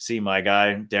we see my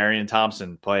guy, Darian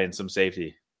Thompson, playing some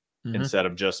safety instead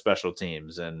of just special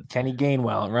teams. And Kenny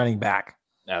Gainwell at running back.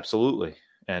 Absolutely.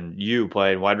 And you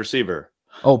playing wide receiver.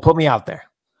 Oh, put me out there.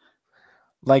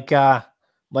 Like an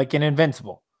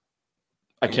invincible.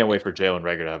 I can't wait for Jalen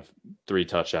Reagor to have 3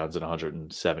 touchdowns and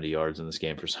 170 yards in this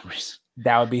game for some reason.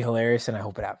 That would be hilarious, and I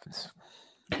hope it happens.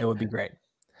 It would be great.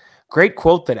 Great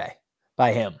quote today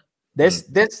by him.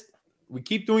 We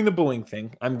keep doing the bullying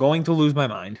thing. I'm going to lose my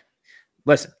mind.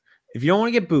 Listen, If you don't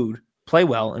want to get booed, play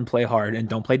well and play hard and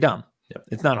don't play dumb. Yep.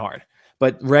 It's not hard.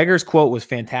 But Reagor's quote was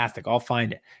fantastic. I'll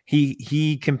find it.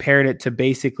 He compared it to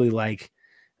basically like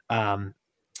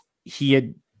he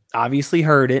had obviously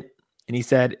heard it. And he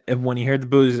said, when he heard the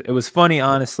boos, it was funny,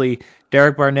 honestly.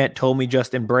 Derek Barnett told me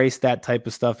just embrace that type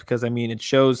of stuff because, I mean, it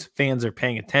shows fans are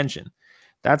paying attention.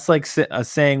 That's like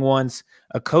saying once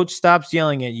a coach stops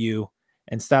yelling at you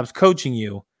and stops coaching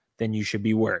you, then you should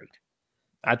be worried.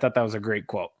 I thought that was a great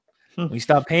quote. When you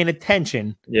stop paying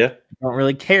attention, don't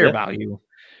really care about you.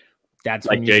 That's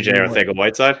like JJ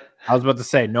Arcega-Whiteside. I was about to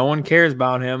say, no one cares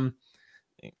about him.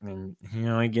 And,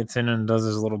 he gets in and does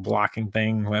his little blocking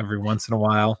thing every once in a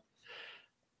while.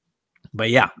 But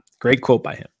yeah, great quote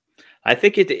by him. I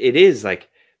think it is like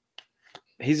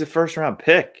he's a first round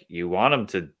pick. You want him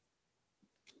to,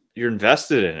 you're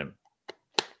invested in him.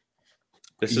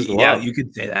 This is love. You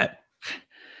could say that.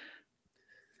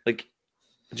 Like,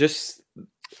 just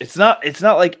it's not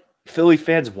like Philly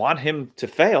fans want him to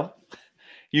fail.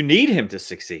 You need him to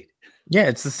succeed. Yeah,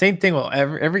 it's the same thing. Well,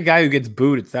 every guy who gets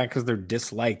booed, it's not because they're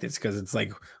disliked. It's because it's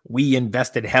like we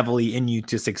invested heavily in you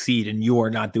to succeed, and you are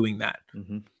not doing that.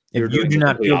 Mm-hmm. If you do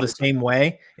not feel the same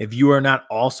way, if you are not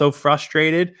also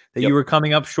frustrated that you were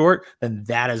coming up short, then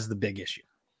that is the big issue.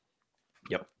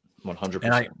 Yep,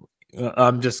 100%. And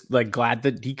I'm just like glad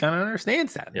that he kind of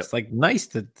understands that. It's like nice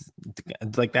to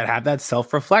like that, have that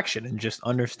self-reflection and just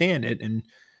understand it, and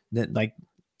then like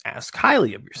ask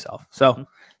highly of yourself. So,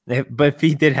 but if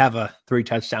he did have a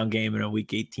 3-touchdown game in a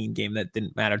Week 18 game that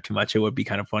didn't matter too much, it would be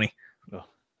kind of funny. Oh,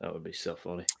 that would be so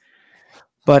funny.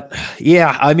 But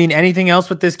yeah, I mean, anything else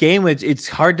with this game? It's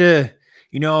hard to,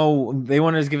 they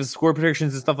want to give us score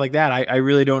predictions and stuff like that. I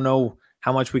really don't know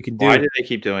how much we can do. Why do they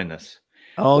keep doing this?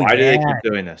 Oh, why do they keep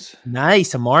doing this?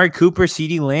 Nice. Amari Cooper,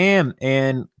 CeeDee Lamb,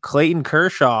 and Clayton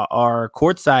Kershaw are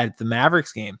courtside at the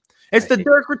Mavericks game. It's the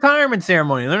Dirk retirement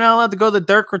ceremony. They're not allowed to go to the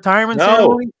Dirk retirement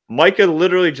ceremony. Micah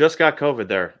literally just got COVID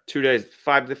there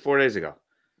 4 days ago.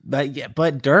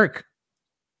 But Dirk,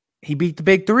 he beat the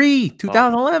big three,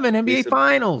 2011 NBA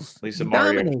Finals. At least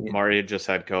Mari had just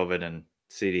had COVID and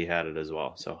CD had it as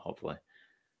well. So hopefully.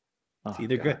 It's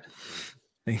either good.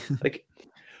 Like,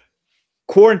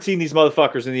 quarantine these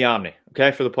motherfuckers in the Omni,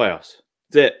 okay, for the playoffs.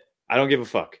 That's it. I don't give a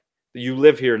fuck. You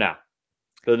live here now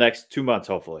for the next 2 months,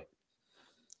 hopefully.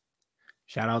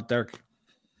 Shout out Dirk.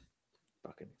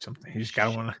 Fucking something. You just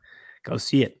gotta want to go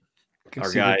see it.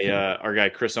 Our guy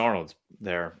Chris Arnold's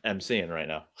there emceeing right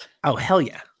now. Oh hell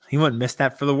yeah! He wouldn't miss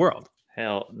that for the world.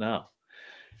 Hell no.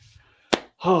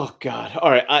 Oh god!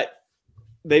 All right,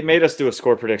 they made us do a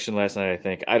score prediction last night. I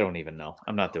think I don't even know.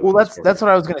 I'm not doing. Well, that's what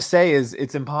I was gonna say. Is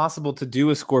it's impossible to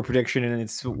do a score prediction,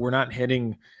 and we're not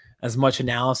hitting as much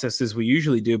analysis as we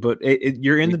usually do. But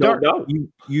you're in the dark.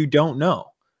 You don't know.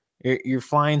 You're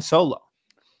flying solo.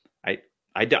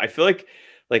 I feel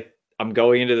like I'm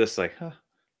going into this like, huh.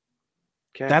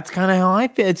 Okay. That's kind of how I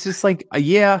feel. It's just like,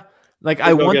 like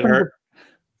I want them hurt.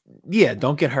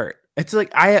 Don't get hurt. It's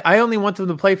like I only want them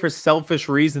to play for selfish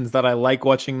reasons that I like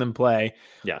watching them play.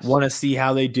 Yes. Want to see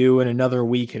how they do in another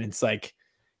week, and it's like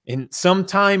in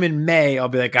sometime in May, I'll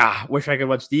be like, wish I could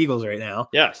watch the Eagles right now.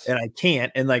 Yes. And I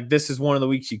can't. And like this is one of the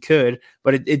weeks you could,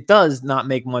 but it does not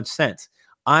make much sense.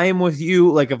 I am with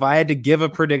you. Like if I had to give a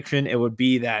prediction, it would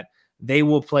be that they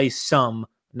will play some,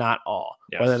 not all.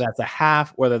 Yes. Whether that's a half,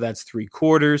 whether that's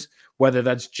 3/4, whether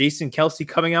that's Jason Kelce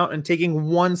coming out and taking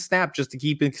one snap just to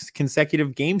keep a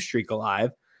consecutive game streak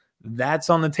alive, that's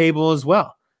on the table as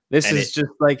well. This is just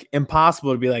like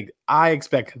impossible to be like, I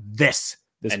expect this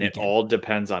weekend. It all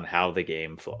depends on how the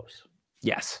game flows.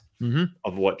 Yes.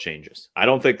 Of what changes. I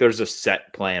don't think there's a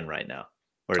set plan right now.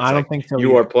 Where it's I don't think so.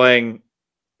 You are playing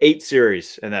 8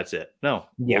 series and that's it. No.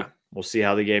 Yeah. We'll see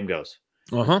how the game goes.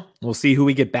 We'll see who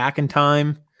we get back in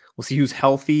time. We'll see who's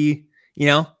healthy.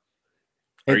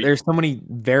 There's so many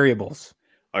variables.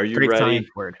 Are you ready?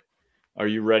 Are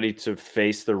you ready to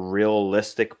face the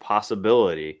realistic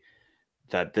possibility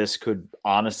that this could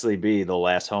honestly be the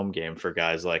last home game for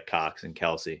guys like Cox and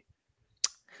Kelce?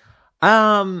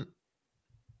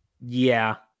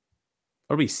 Yeah.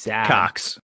 It'll be sad.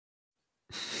 Cox.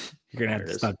 You're gonna have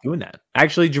to stop doing that.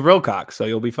 Actually, Jabril Cox, so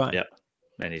you'll be fine. Yep.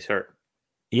 And he's hurt.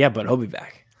 Yeah, but he'll be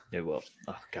back. It will.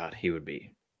 Oh God, he would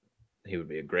be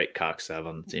a great Cox to have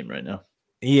on the team right now.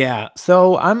 Yeah.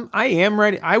 So I am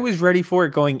ready. I was ready for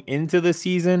it going into the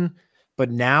season,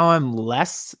 but now I'm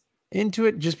less into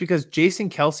it just because Jason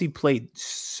Kelce played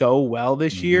so well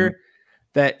this year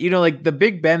that, like the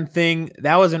Big Ben thing,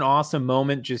 that was an awesome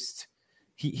moment. Just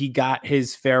he got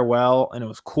his farewell and it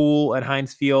was cool at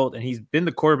Heinz Field, and he's been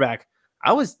the quarterback.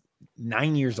 I was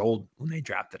 9 years old when they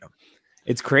drafted him.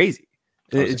 It's crazy.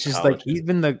 It's just like he's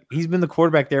been the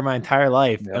quarterback there my entire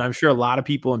life, Yep. and I'm sure a lot of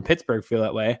people in Pittsburgh feel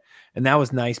that way, and that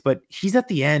was nice. But he's at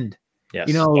the end. Yes.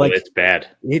 You know, like it's bad.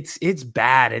 It's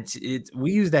bad. It's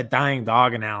we use that dying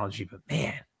dog analogy, but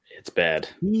man, It's bad.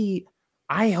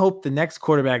 I hope the next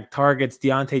quarterback targets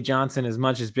Deontay Johnson as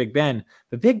much as Big Ben.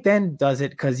 But Big Ben does it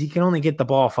because he can only get the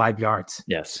ball 5 yards.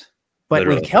 Yes. But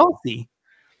literally. with Kelsey,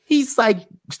 he's like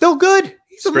still good.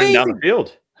 He's sprinting amazing. down the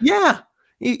field. Yeah.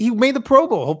 He made the Pro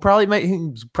Bowl.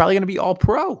 He's probably going to be all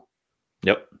pro.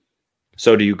 Yep.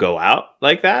 So do you go out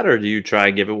like that, or do you try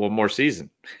and give it one more season?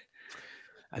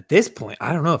 At this point,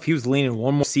 I don't know if he was leaning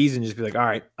one more season, just be like, all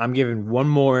right, I'm giving one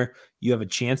more. You have a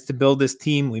chance to build this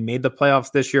team. We made the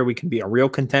playoffs this year. We can be a real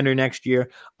contender next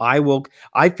year. I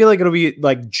feel like it'll be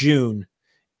like June,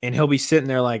 and he'll be sitting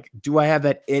there like, do I have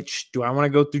that itch? Do I want to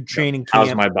go through training camp?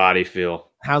 How's my body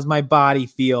feel? How's my body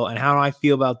feel? And how do I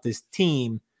feel about this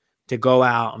team to go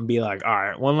out and be like, all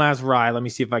right, one last ride. Let me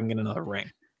see if I can get another ring.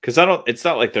 Because it's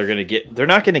not like they're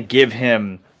not going to give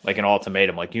him like an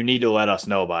ultimatum. Like, you need to let us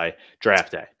know by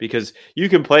draft day, because you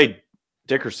can play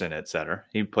Dickerson at center.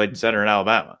 He played center in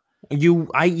Alabama. He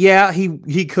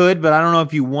could, but I don't know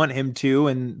if you want him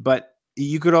to. But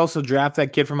you could also draft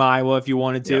that kid from Iowa if you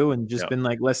wanted to, and just been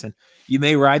like, listen, you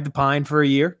may ride the pine for a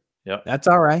year. Yep. That's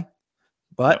all right.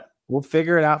 But we'll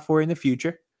figure it out for you in the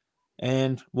future.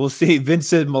 And we'll see.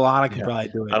 Vincent Mulata can probably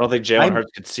do it. I don't think Jalen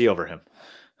Hurts could see over him.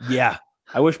 Yeah.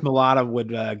 I wish Mulata would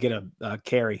get a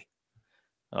carry.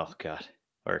 Oh, God.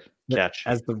 Or catch.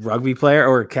 As the rugby player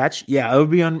or a catch. Yeah, it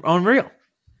would be unreal.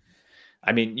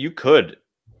 I mean, you could.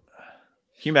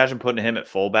 Can you imagine putting him at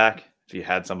fullback if you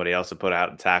had somebody else to put out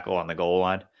and tackle on the goal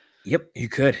line? Yep, you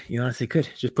could. You honestly could.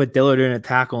 Just put Dillard in a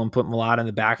tackle and put Mulata in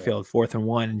the backfield, 4th and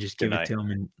 1, and just give it to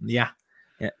him. And yeah.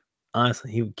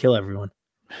 Honestly, he would kill everyone.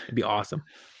 It'd be awesome.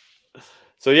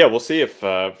 So, yeah, we'll see if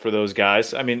for those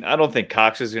guys. I mean, I don't think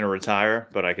Cox is going to retire,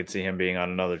 but I could see him being on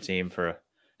another team for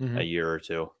a year or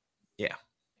two. Yeah.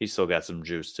 He's still got some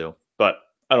juice, too. But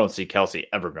I don't see Kelsey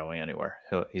ever going anywhere.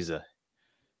 He's an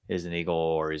Eagle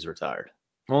or he's retired.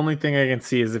 Only thing I can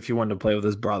see is if he wanted to play with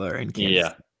his brother in Kansas.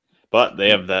 Yeah. But they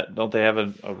have that. Don't they have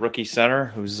a rookie center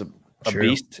who's a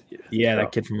beast? Yeah,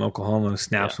 that kid from Oklahoma who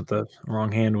snaps with the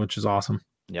wrong hand, which is awesome.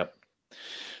 Yep.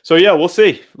 So, yeah, we'll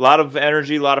see. A lot of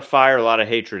energy, a lot of fire, a lot of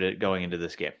hatred going into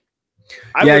this game.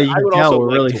 I would also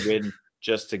like to win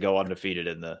just to go undefeated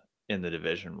in the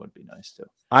division would be nice, too.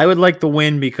 I would like the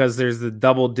win because there's the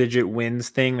double-digit wins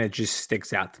thing that just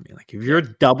sticks out to me. Like, if you're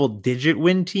a double-digit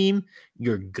win team,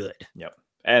 you're good. Yep.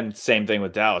 And same thing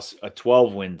with Dallas, a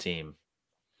 12-win team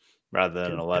rather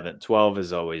than an 11. 12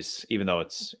 is always, even though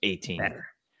it's 18, better.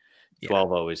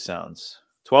 12 always sounds.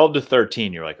 12 to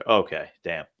 13, you're like, okay,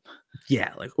 damn.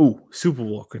 Yeah, like, ooh, Super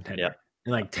Bowl contender. Yep.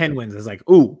 And like 10 wins is like,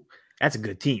 ooh, that's a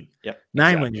good team. Yep.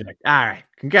 9 wins, you're like, all right,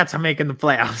 congrats on making the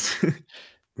playoffs.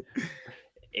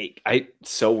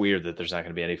 It's so weird that there's not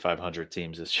going to be any 500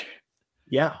 teams this year.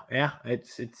 Yeah.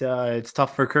 It's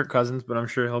tough for Kirk Cousins, but I'm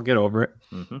sure he'll get over it.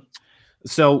 Mm-hmm.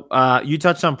 So you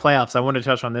touched on playoffs. I want to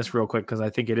touch on this real quick because I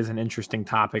think it is an interesting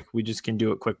topic. We just can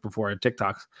do it quick before our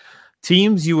TikToks.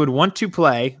 Teams you would want to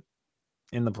play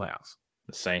in the playoffs.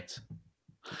 The Saints.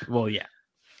 Well, yeah.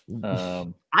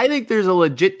 I think there's a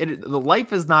legit. The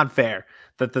life is not fair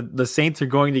that the Saints are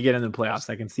going to get in the playoffs.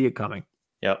 I can see it coming.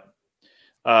 Yep.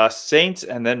 Saints,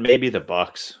 and then maybe the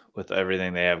Bucks with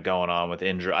everything they have going on with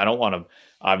injury. I don't want to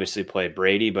obviously play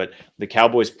Brady, but the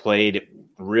Cowboys played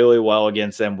really well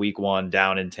against them week 1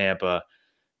 down in Tampa.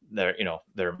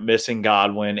 They're missing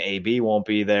Godwin. AB won't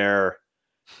be there.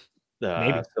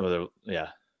 Maybe.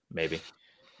 Maybe.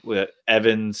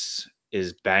 Evans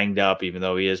is banged up, even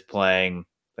though he is playing.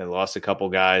 They lost a couple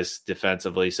guys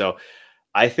defensively. So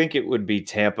I think it would be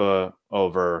Tampa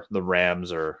over the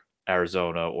Rams or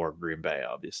Arizona or Green Bay,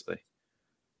 obviously.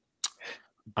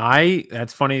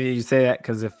 That's funny that you say that,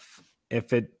 because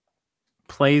if it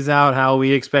plays out how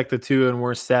we expect the 2 and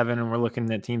we're 7 and we're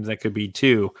looking at teams that could be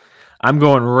 2, I'm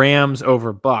going Rams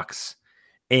over Bucks.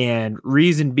 And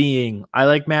reason being, I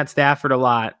like Matt Stafford a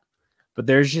lot, but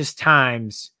there's just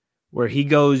times where he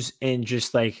goes and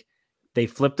just like they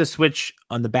flip the switch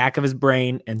on the back of his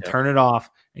brain and turn it off,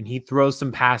 and he throws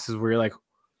some passes where you're like,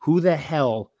 who the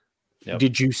hell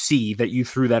did you see that you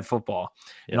threw that football?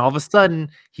 And all of a sudden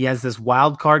he has this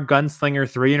wild card gunslinger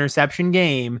 3 interception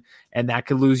game, and that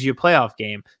could lose you a playoff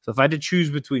game. So if I had to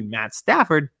choose between Matt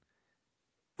Stafford,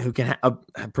 who can have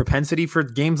a propensity for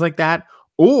games like that,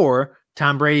 or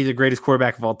Tom Brady, the greatest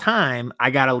quarterback of all time,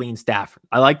 I got to lean Stafford.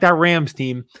 I like that Rams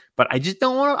team, but I just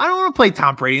don't want to play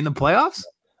Tom Brady in the playoffs.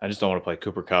 I just don't want to play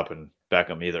Cooper Kupp and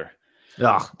Beckham either.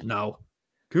 Oh, no.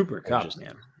 Cooper Kupp,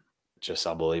 man. just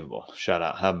unbelievable. Shout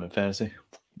out, have him in fantasy.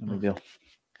 No big deal.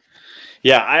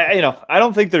 Yeah, I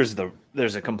don't think there's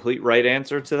a complete right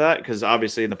answer to that because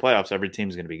obviously in the playoffs every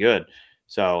team's going to be good.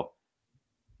 So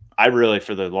I really,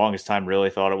 for the longest time, really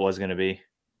thought it was going to be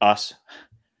us.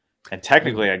 And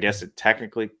technically, I guess it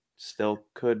technically still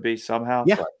could be somehow.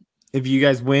 Yeah. But If you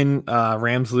guys win,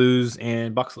 Rams lose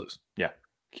and Bucks lose. yeah.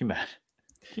 Can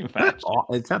you imagine?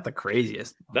 It's not the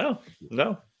craziest. No,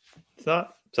 it's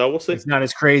not. So we'll see. It's not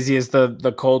as crazy as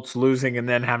the Colts losing and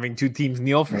then having two teams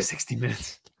kneel for 60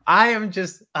 minutes. I am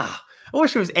just, I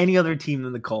wish it was any other team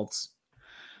than the Colts.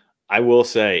 I will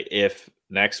say, if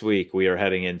next week we are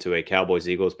heading into a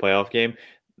Cowboys-Eagles playoff game,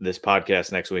 this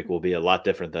podcast next week will be a lot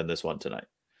different than this one tonight.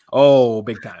 Oh,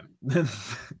 big time.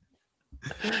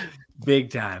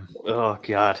 Big time. Oh,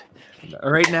 God.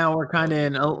 Right now, we're kind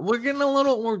of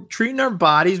we're treating our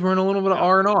bodies. We're in a little bit of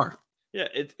R&R. Yeah,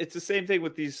 it's the same thing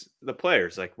with the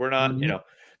players. Like, we're not,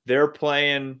 they're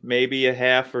playing maybe a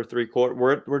half or three quarter.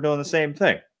 We're doing the same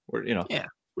thing. We're,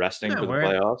 resting for the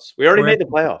playoffs. We already made the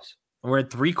playoffs. We're at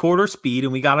 3/4 speed,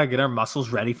 and we got to get our muscles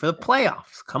ready for the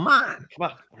playoffs. Come on.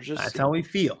 That's how we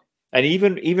feel. And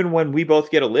even when we both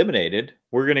get eliminated,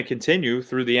 we're going to continue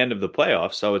through the end of the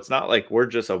playoffs. So it's not like we're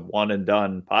just a one and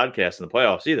done podcast in the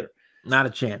playoffs either. Not a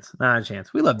chance.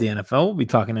 We love the NFL. We'll be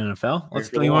talking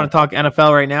NFL. You want to talk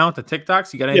NFL right now with the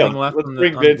TikToks? You got anything left? Let's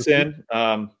bring Vince in.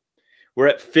 We're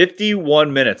at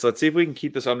 51 minutes. Let's see if we can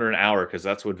keep this under an hour because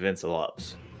that's what Vince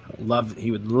loves. He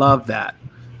would love that.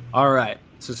 All right.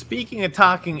 So speaking of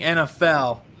talking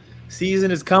NFL,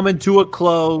 season is coming to a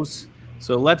close.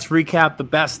 So let's recap the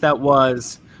best that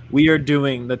was. We are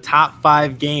doing the top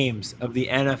 5 games of the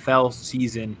NFL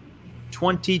season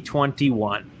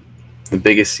 2021. The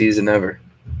biggest season ever.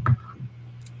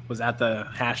 Was that the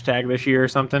hashtag this year or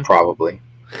something? Probably.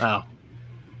 Oh.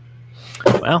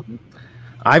 Well,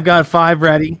 I've got 5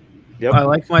 ready. Yep. I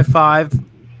like my 5.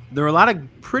 There were a lot of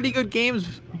pretty good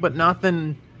games, but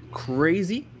nothing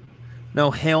crazy. No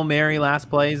Hail Mary last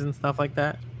plays and stuff like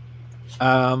that.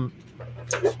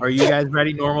 Are you guys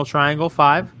ready? Normal triangle,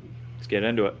 5? Let's get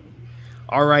into it.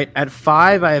 All right. At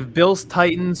 5, I have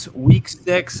Bills-Titans, Week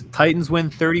 6. Titans win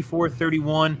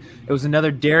 34-31. It was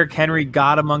another Derrick Henry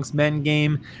God amongst men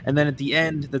game. And then at the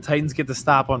end, the Titans get the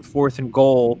stop on 4th and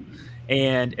goal.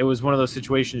 And it was one of those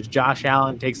situations. Josh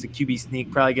Allen takes the QB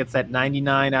sneak, probably gets that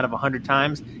 99 out of 100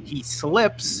 times. He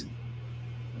slips.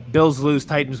 Bills lose,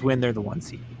 Titans win. They're the 1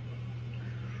 seed.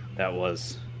 That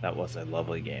was a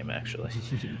lovely game, actually.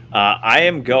 I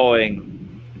am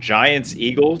going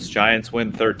Giants-Eagles. Giants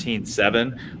win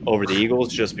 13-7 over the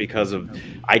Eagles just because of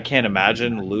I can't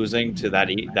imagine losing to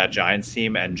that Giants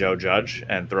team and Joe Judge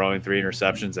and throwing 3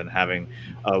 interceptions and having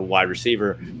a wide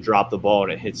receiver drop the ball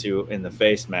and it hits you in the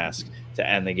face mask to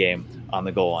end the game on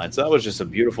the goal line. So that was just a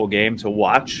beautiful game to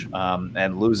watch.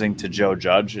 And losing to Joe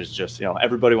Judge is just,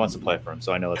 everybody wants to play for him.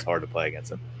 So I know it's hard to play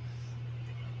against him.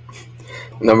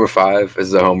 Number 5 is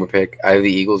the homer pick. I have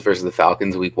the Eagles versus the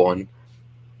Falcons week 1.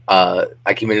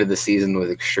 I came into the season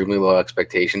with extremely low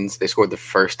expectations. They scored the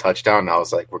first touchdown, and I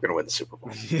was like, we're going to win the Super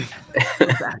Bowl.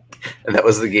 And that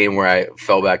was the game where I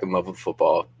fell back in love with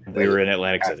football. We were in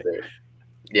Atlantic City.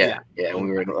 Yeah, we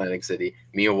were in Atlantic City.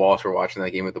 Me and Walsh were watching that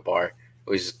game at the bar. It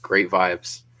was just great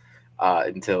vibes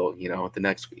until, the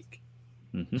next week.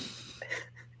 Mm-hmm.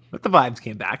 But the vibes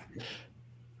came back.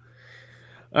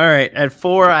 All right, at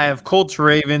 4, I have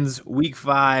Colts-Ravens, Week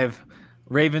 5.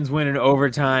 Ravens win in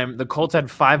overtime. The Colts had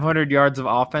 500 yards of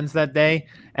offense that day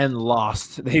and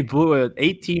lost. They blew an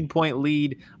 18-point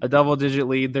lead, a double-digit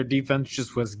lead. Their defense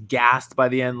just was gassed by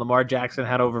the end. Lamar Jackson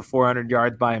had over 400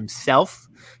 yards by himself.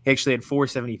 He actually had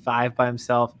 475 by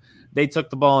himself. They took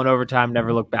the ball in overtime,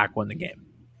 never looked back, won the game.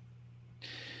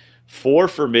 4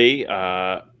 for me,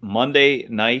 Monday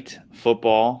Night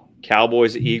Football,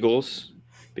 Cowboys-Eagles.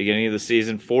 Beginning of the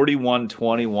season,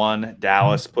 41-21.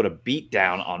 Dallas put a beat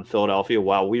down on Philadelphia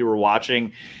while we were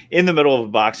watching in the middle of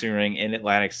a boxing ring in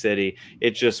Atlantic City.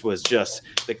 It just was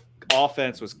the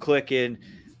offense was clicking.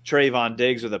 Trayvon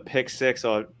Diggs with a pick 6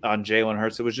 on Jalen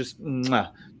Hurts. It was just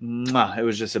it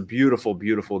was just a beautiful,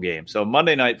 beautiful game. So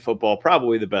Monday Night Football,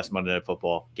 probably the best Monday Night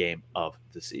Football game of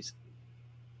the season.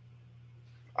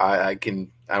 I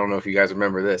don't know if you guys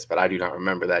remember this, but I do not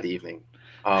remember that evening.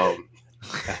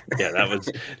 Yeah,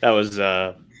 that was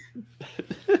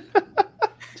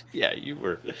yeah, you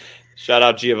were. Shout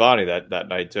out Giovanni that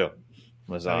night too.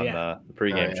 Was on the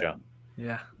pregame show.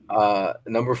 Yeah.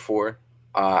 Number 4,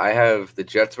 I have the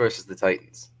Jets versus the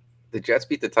Titans. The Jets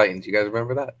beat the Titans. You guys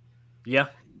remember that? Yeah.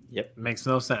 Yep. Makes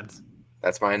no sense.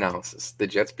 That's my analysis. The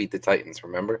Jets beat the Titans,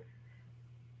 remember?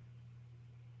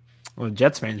 Well,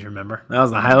 Jets fans remember. That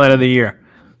was the highlight of the year.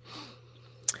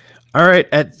 All right,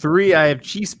 at 3, I have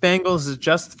Chiefs Bengals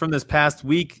just from this past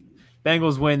week.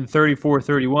 Bengals win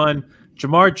 34-31.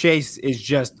 Jamar Chase is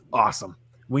just awesome.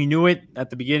 We knew it at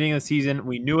the beginning of the season.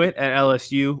 We knew it at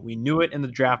LSU. We knew it in the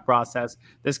draft process.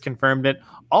 This confirmed it.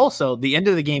 Also, the end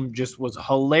of the game just was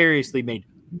hilariously made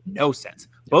no sense.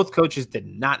 Both coaches did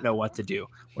not know what to do,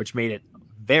 which made it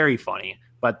very funny.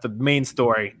 But the main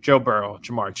story, Joe Burrow,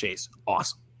 Jamar Chase,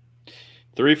 awesome.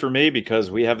 3 for me because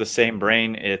we have the same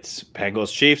brain. It's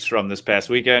Bengals Chiefs from this past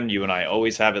weekend. You and I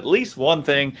always have at least one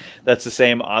thing that's the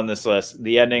same on this list.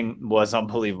 The ending was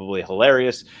unbelievably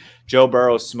hilarious. Joe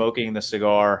Burrow smoking the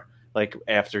cigar like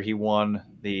after he won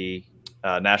the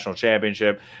national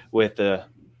championship with the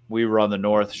 "We Run the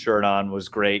North" shirt on was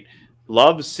great.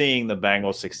 Love seeing the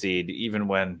Bengals succeed even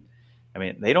when, I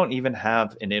mean, they don't even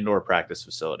have an indoor practice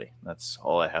facility. That's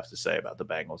all I have to say about the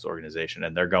Bengals organization,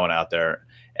 and they're going out there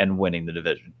and winning the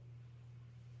division.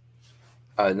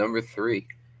 Number 3,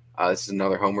 this is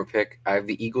another homer pick. I have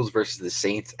the Eagles versus the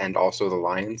Saints and also the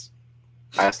Lions.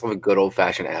 I just love a good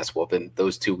old-fashioned ass whooping.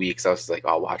 Those 2 weeks, I was like,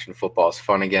 oh, watching football is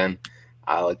fun again.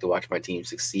 I like to watch my team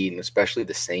succeed, and especially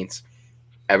the Saints.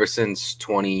 Ever since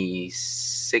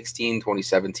 2016,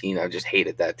 2017, I've just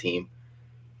hated that team.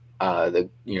 They're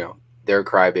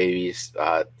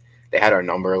crybabies. They had our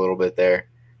number a little bit there,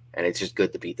 and it's just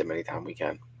good to beat them anytime we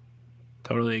can.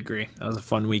 Totally agree. That was a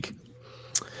fun week.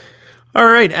 All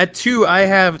right, at 2, I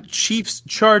have Chiefs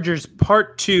Chargers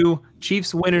Part 2.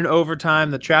 Chiefs win in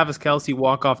overtime. The Travis Kelce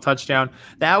walk-off touchdown.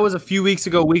 That was a few weeks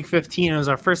ago, Week 15. It was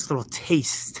our first little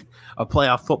taste of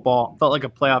playoff football. Felt like a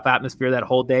playoff atmosphere that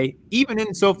whole day. Even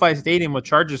in SoFi Stadium with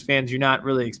Chargers fans, you're not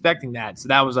really expecting that. So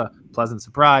that was a pleasant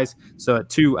surprise. So at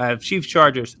 2, I have Chiefs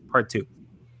Chargers Part 2.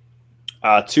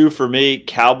 2 for me,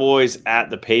 Cowboys at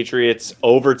the Patriots.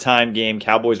 Overtime game.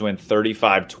 Cowboys win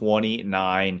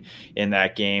 35-29 in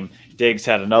that game. Diggs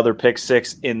had another pick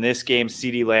 6 in this game.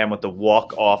 CeeDee Lamb with the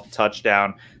walk-off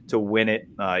touchdown to win it,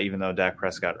 even though Dak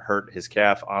Prescott hurt his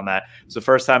calf on that. It's the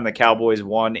first time the Cowboys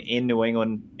won in New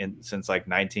England since like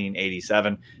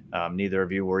 1987. Neither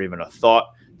of you were even a thought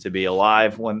to be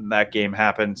alive when that game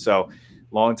happened. So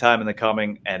long time in the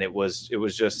coming, and it was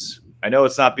just, I know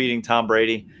it's not beating Tom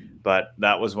Brady, but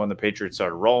that was when the Patriots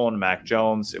started rolling. Mac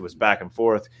Jones, it was back and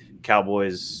forth.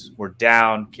 Cowboys were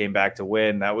down, came back to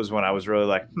win. That was when I was really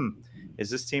like, is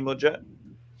this team legit?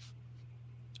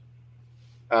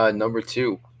 Number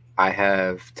 2, I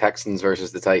have Texans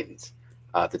versus the Titans.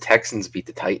 The Texans beat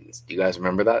the Titans. Do you guys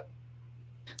remember that?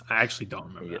 I actually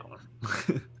don't remember that one.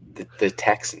 The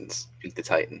Texans beat the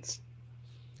Titans.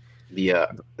 Are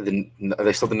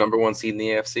they still the number 1 seed in the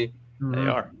AFC? Mm-hmm. They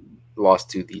are. Lost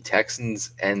to the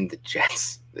Texans and the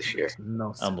Jets this year.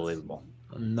 No sense. Unbelievable.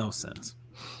 No sense.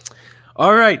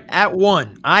 All right, at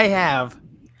 1, I have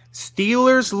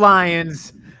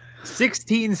Steelers-Lions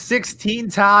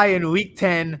 16-16 tie in Week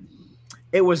 10.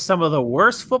 It was some of the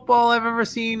worst football I've ever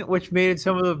seen, which made it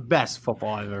some of the best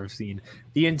football I've ever seen.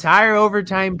 The entire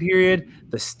overtime period,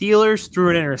 the Steelers threw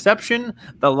an interception.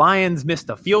 The Lions missed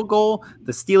a field goal.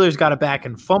 The Steelers got it back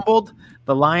and fumbled.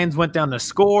 The Lions went down to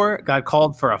score, got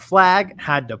called for a flag,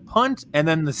 had to punt, and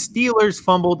then the Steelers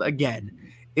fumbled again.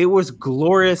 It was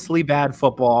gloriously bad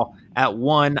football. At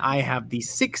 1, I have the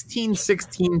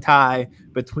 16-16 tie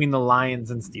between the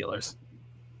Lions and Steelers.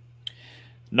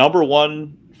 Number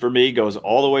 1 for me goes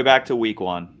all the way back to Week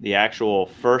 1, the actual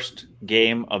first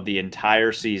game of the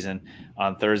entire season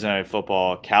on Thursday Night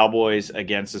Football. Cowboys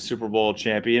against the Super Bowl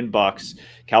champion Bucs.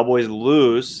 Cowboys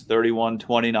lose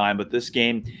 31-29, but this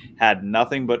game had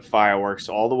nothing but fireworks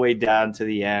all the way down to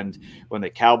the end when the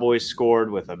Cowboys scored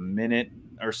with a minute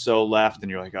or so left, and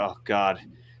you're like, oh, God,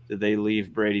 did they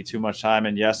leave Brady too much time?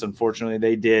 And yes, unfortunately,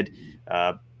 they did.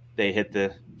 They hit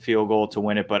the field goal to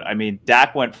win it. But, I mean,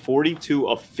 Dak went 42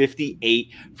 of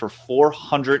 58 for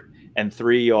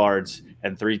 403 yards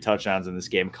and 3 touchdowns in this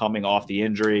game, coming off the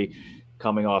injury,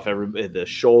 coming off the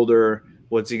shoulder.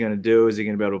 What's he going to do? Is he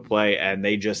going to be able to play? And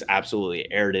they just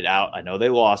absolutely aired it out. I know they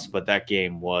lost, but that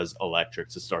game was electric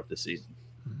to start the season.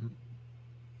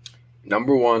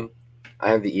 Number 1, I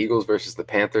have the Eagles versus the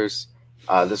Panthers.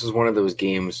 This was one of those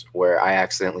games where I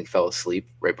accidentally fell asleep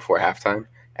right before halftime.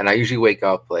 And I usually wake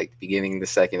up like beginning the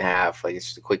second half, like it's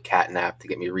just a quick cat nap to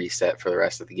get me reset for the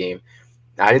rest of the game.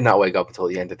 I did not wake up until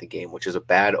the end of the game, which is a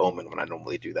bad omen when I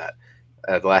normally do that.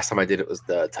 The last time I did it was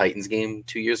the Titans game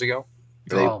 2 years ago.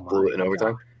 They blew it in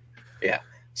overtime. Yeah.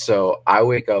 So I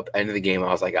wake up, end of the game,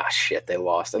 I was like, shit, they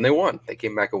lost. And they won. They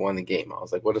came back and won the game. I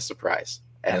was like, what a surprise.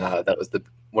 And that was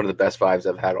one of the best vibes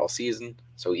I've had all season.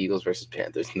 So Eagles versus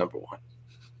Panthers, number 1.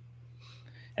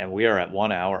 And we are at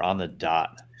 1 hour on the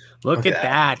dot. Look at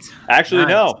that. Actually,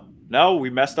 nice. No, we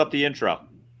messed up the intro.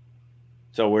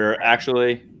 So we're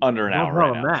actually under an hour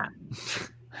right now.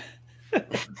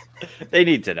 That. They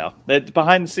need to know. That's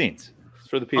behind the scenes. It's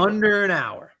for the people. Under an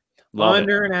hour. Love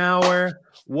Under an hour.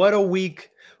 What a week.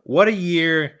 What a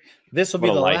year. This will be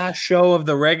What a the life. last show of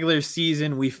the regular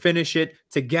season. We finish it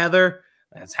together.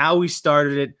 That's how we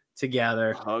started it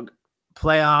together. Hug.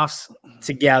 Playoffs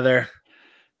together.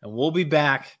 And we'll be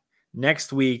back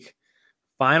next week.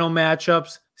 Final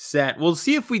matchups set. We'll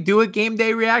see if we do a game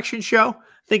day reaction show.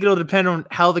 I think it'll depend on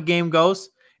how the game goes,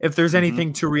 if there's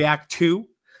anything to react to.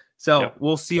 So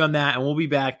we'll see on that. And we'll be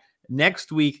back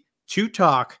next week to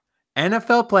talk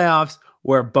NFL playoffs,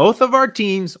 where both of our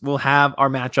teams will have our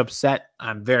matchups set.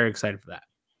 I'm very excited for that.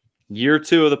 Year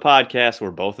 2 of the podcast.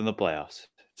 We're both in the playoffs.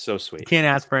 So sweet. Can't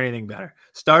ask for anything better.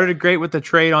 Started great with the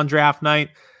trade on draft night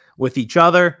with each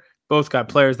other. Both got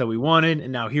players that we wanted.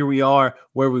 And now here we are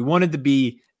where we wanted to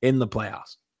be in the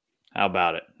playoffs. How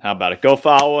about it? How about it? Go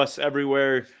follow us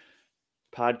everywhere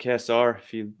podcasts are.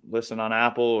 If you listen on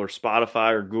Apple or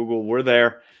Spotify or Google, we're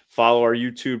there. Follow our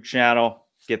YouTube channel.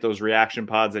 Get those reaction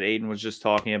pods that Aiden was just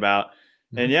talking about.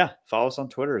 And follow us on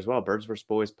Twitter as well. Birds vs.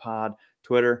 Boys Pod,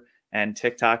 Twitter and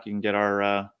TikTok. You can get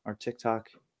our TikTok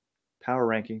power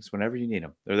rankings whenever you need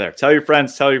them. They're there. Tell your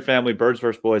friends, tell your family. Birds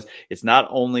vs. Boys. It's not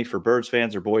only for Birds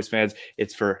fans or Boys fans.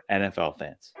 It's for NFL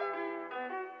fans.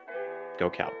 Go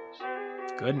Cowboys.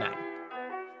 Good night.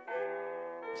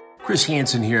 Chris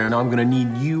Hansen here, and I'm going to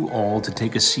need you all to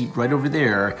take a seat right over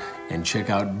there and check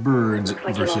out Birds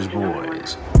vs.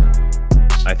 Boys.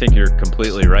 I think you're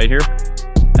completely right here,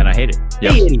 and I hate it.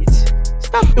 Hey, idiots.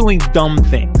 Stop doing dumb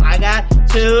things. I got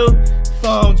 2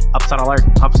 phones. Upset alert.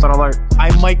 Upset alert. I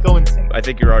might go insane. I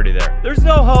think you're already there. There's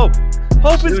no hope.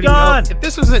 Hope is gone. If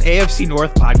this was an AFC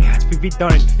North podcast, we'd be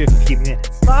done in 15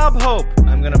 minutes. Bob Hope.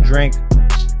 I'm going to drink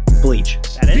bleach.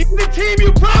 That it? Be the team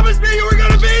you promised me you were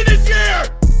going to be this year!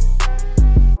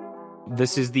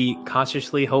 This is the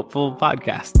Consciously Hopeful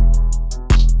podcast.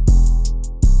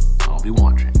 I'll be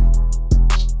watching.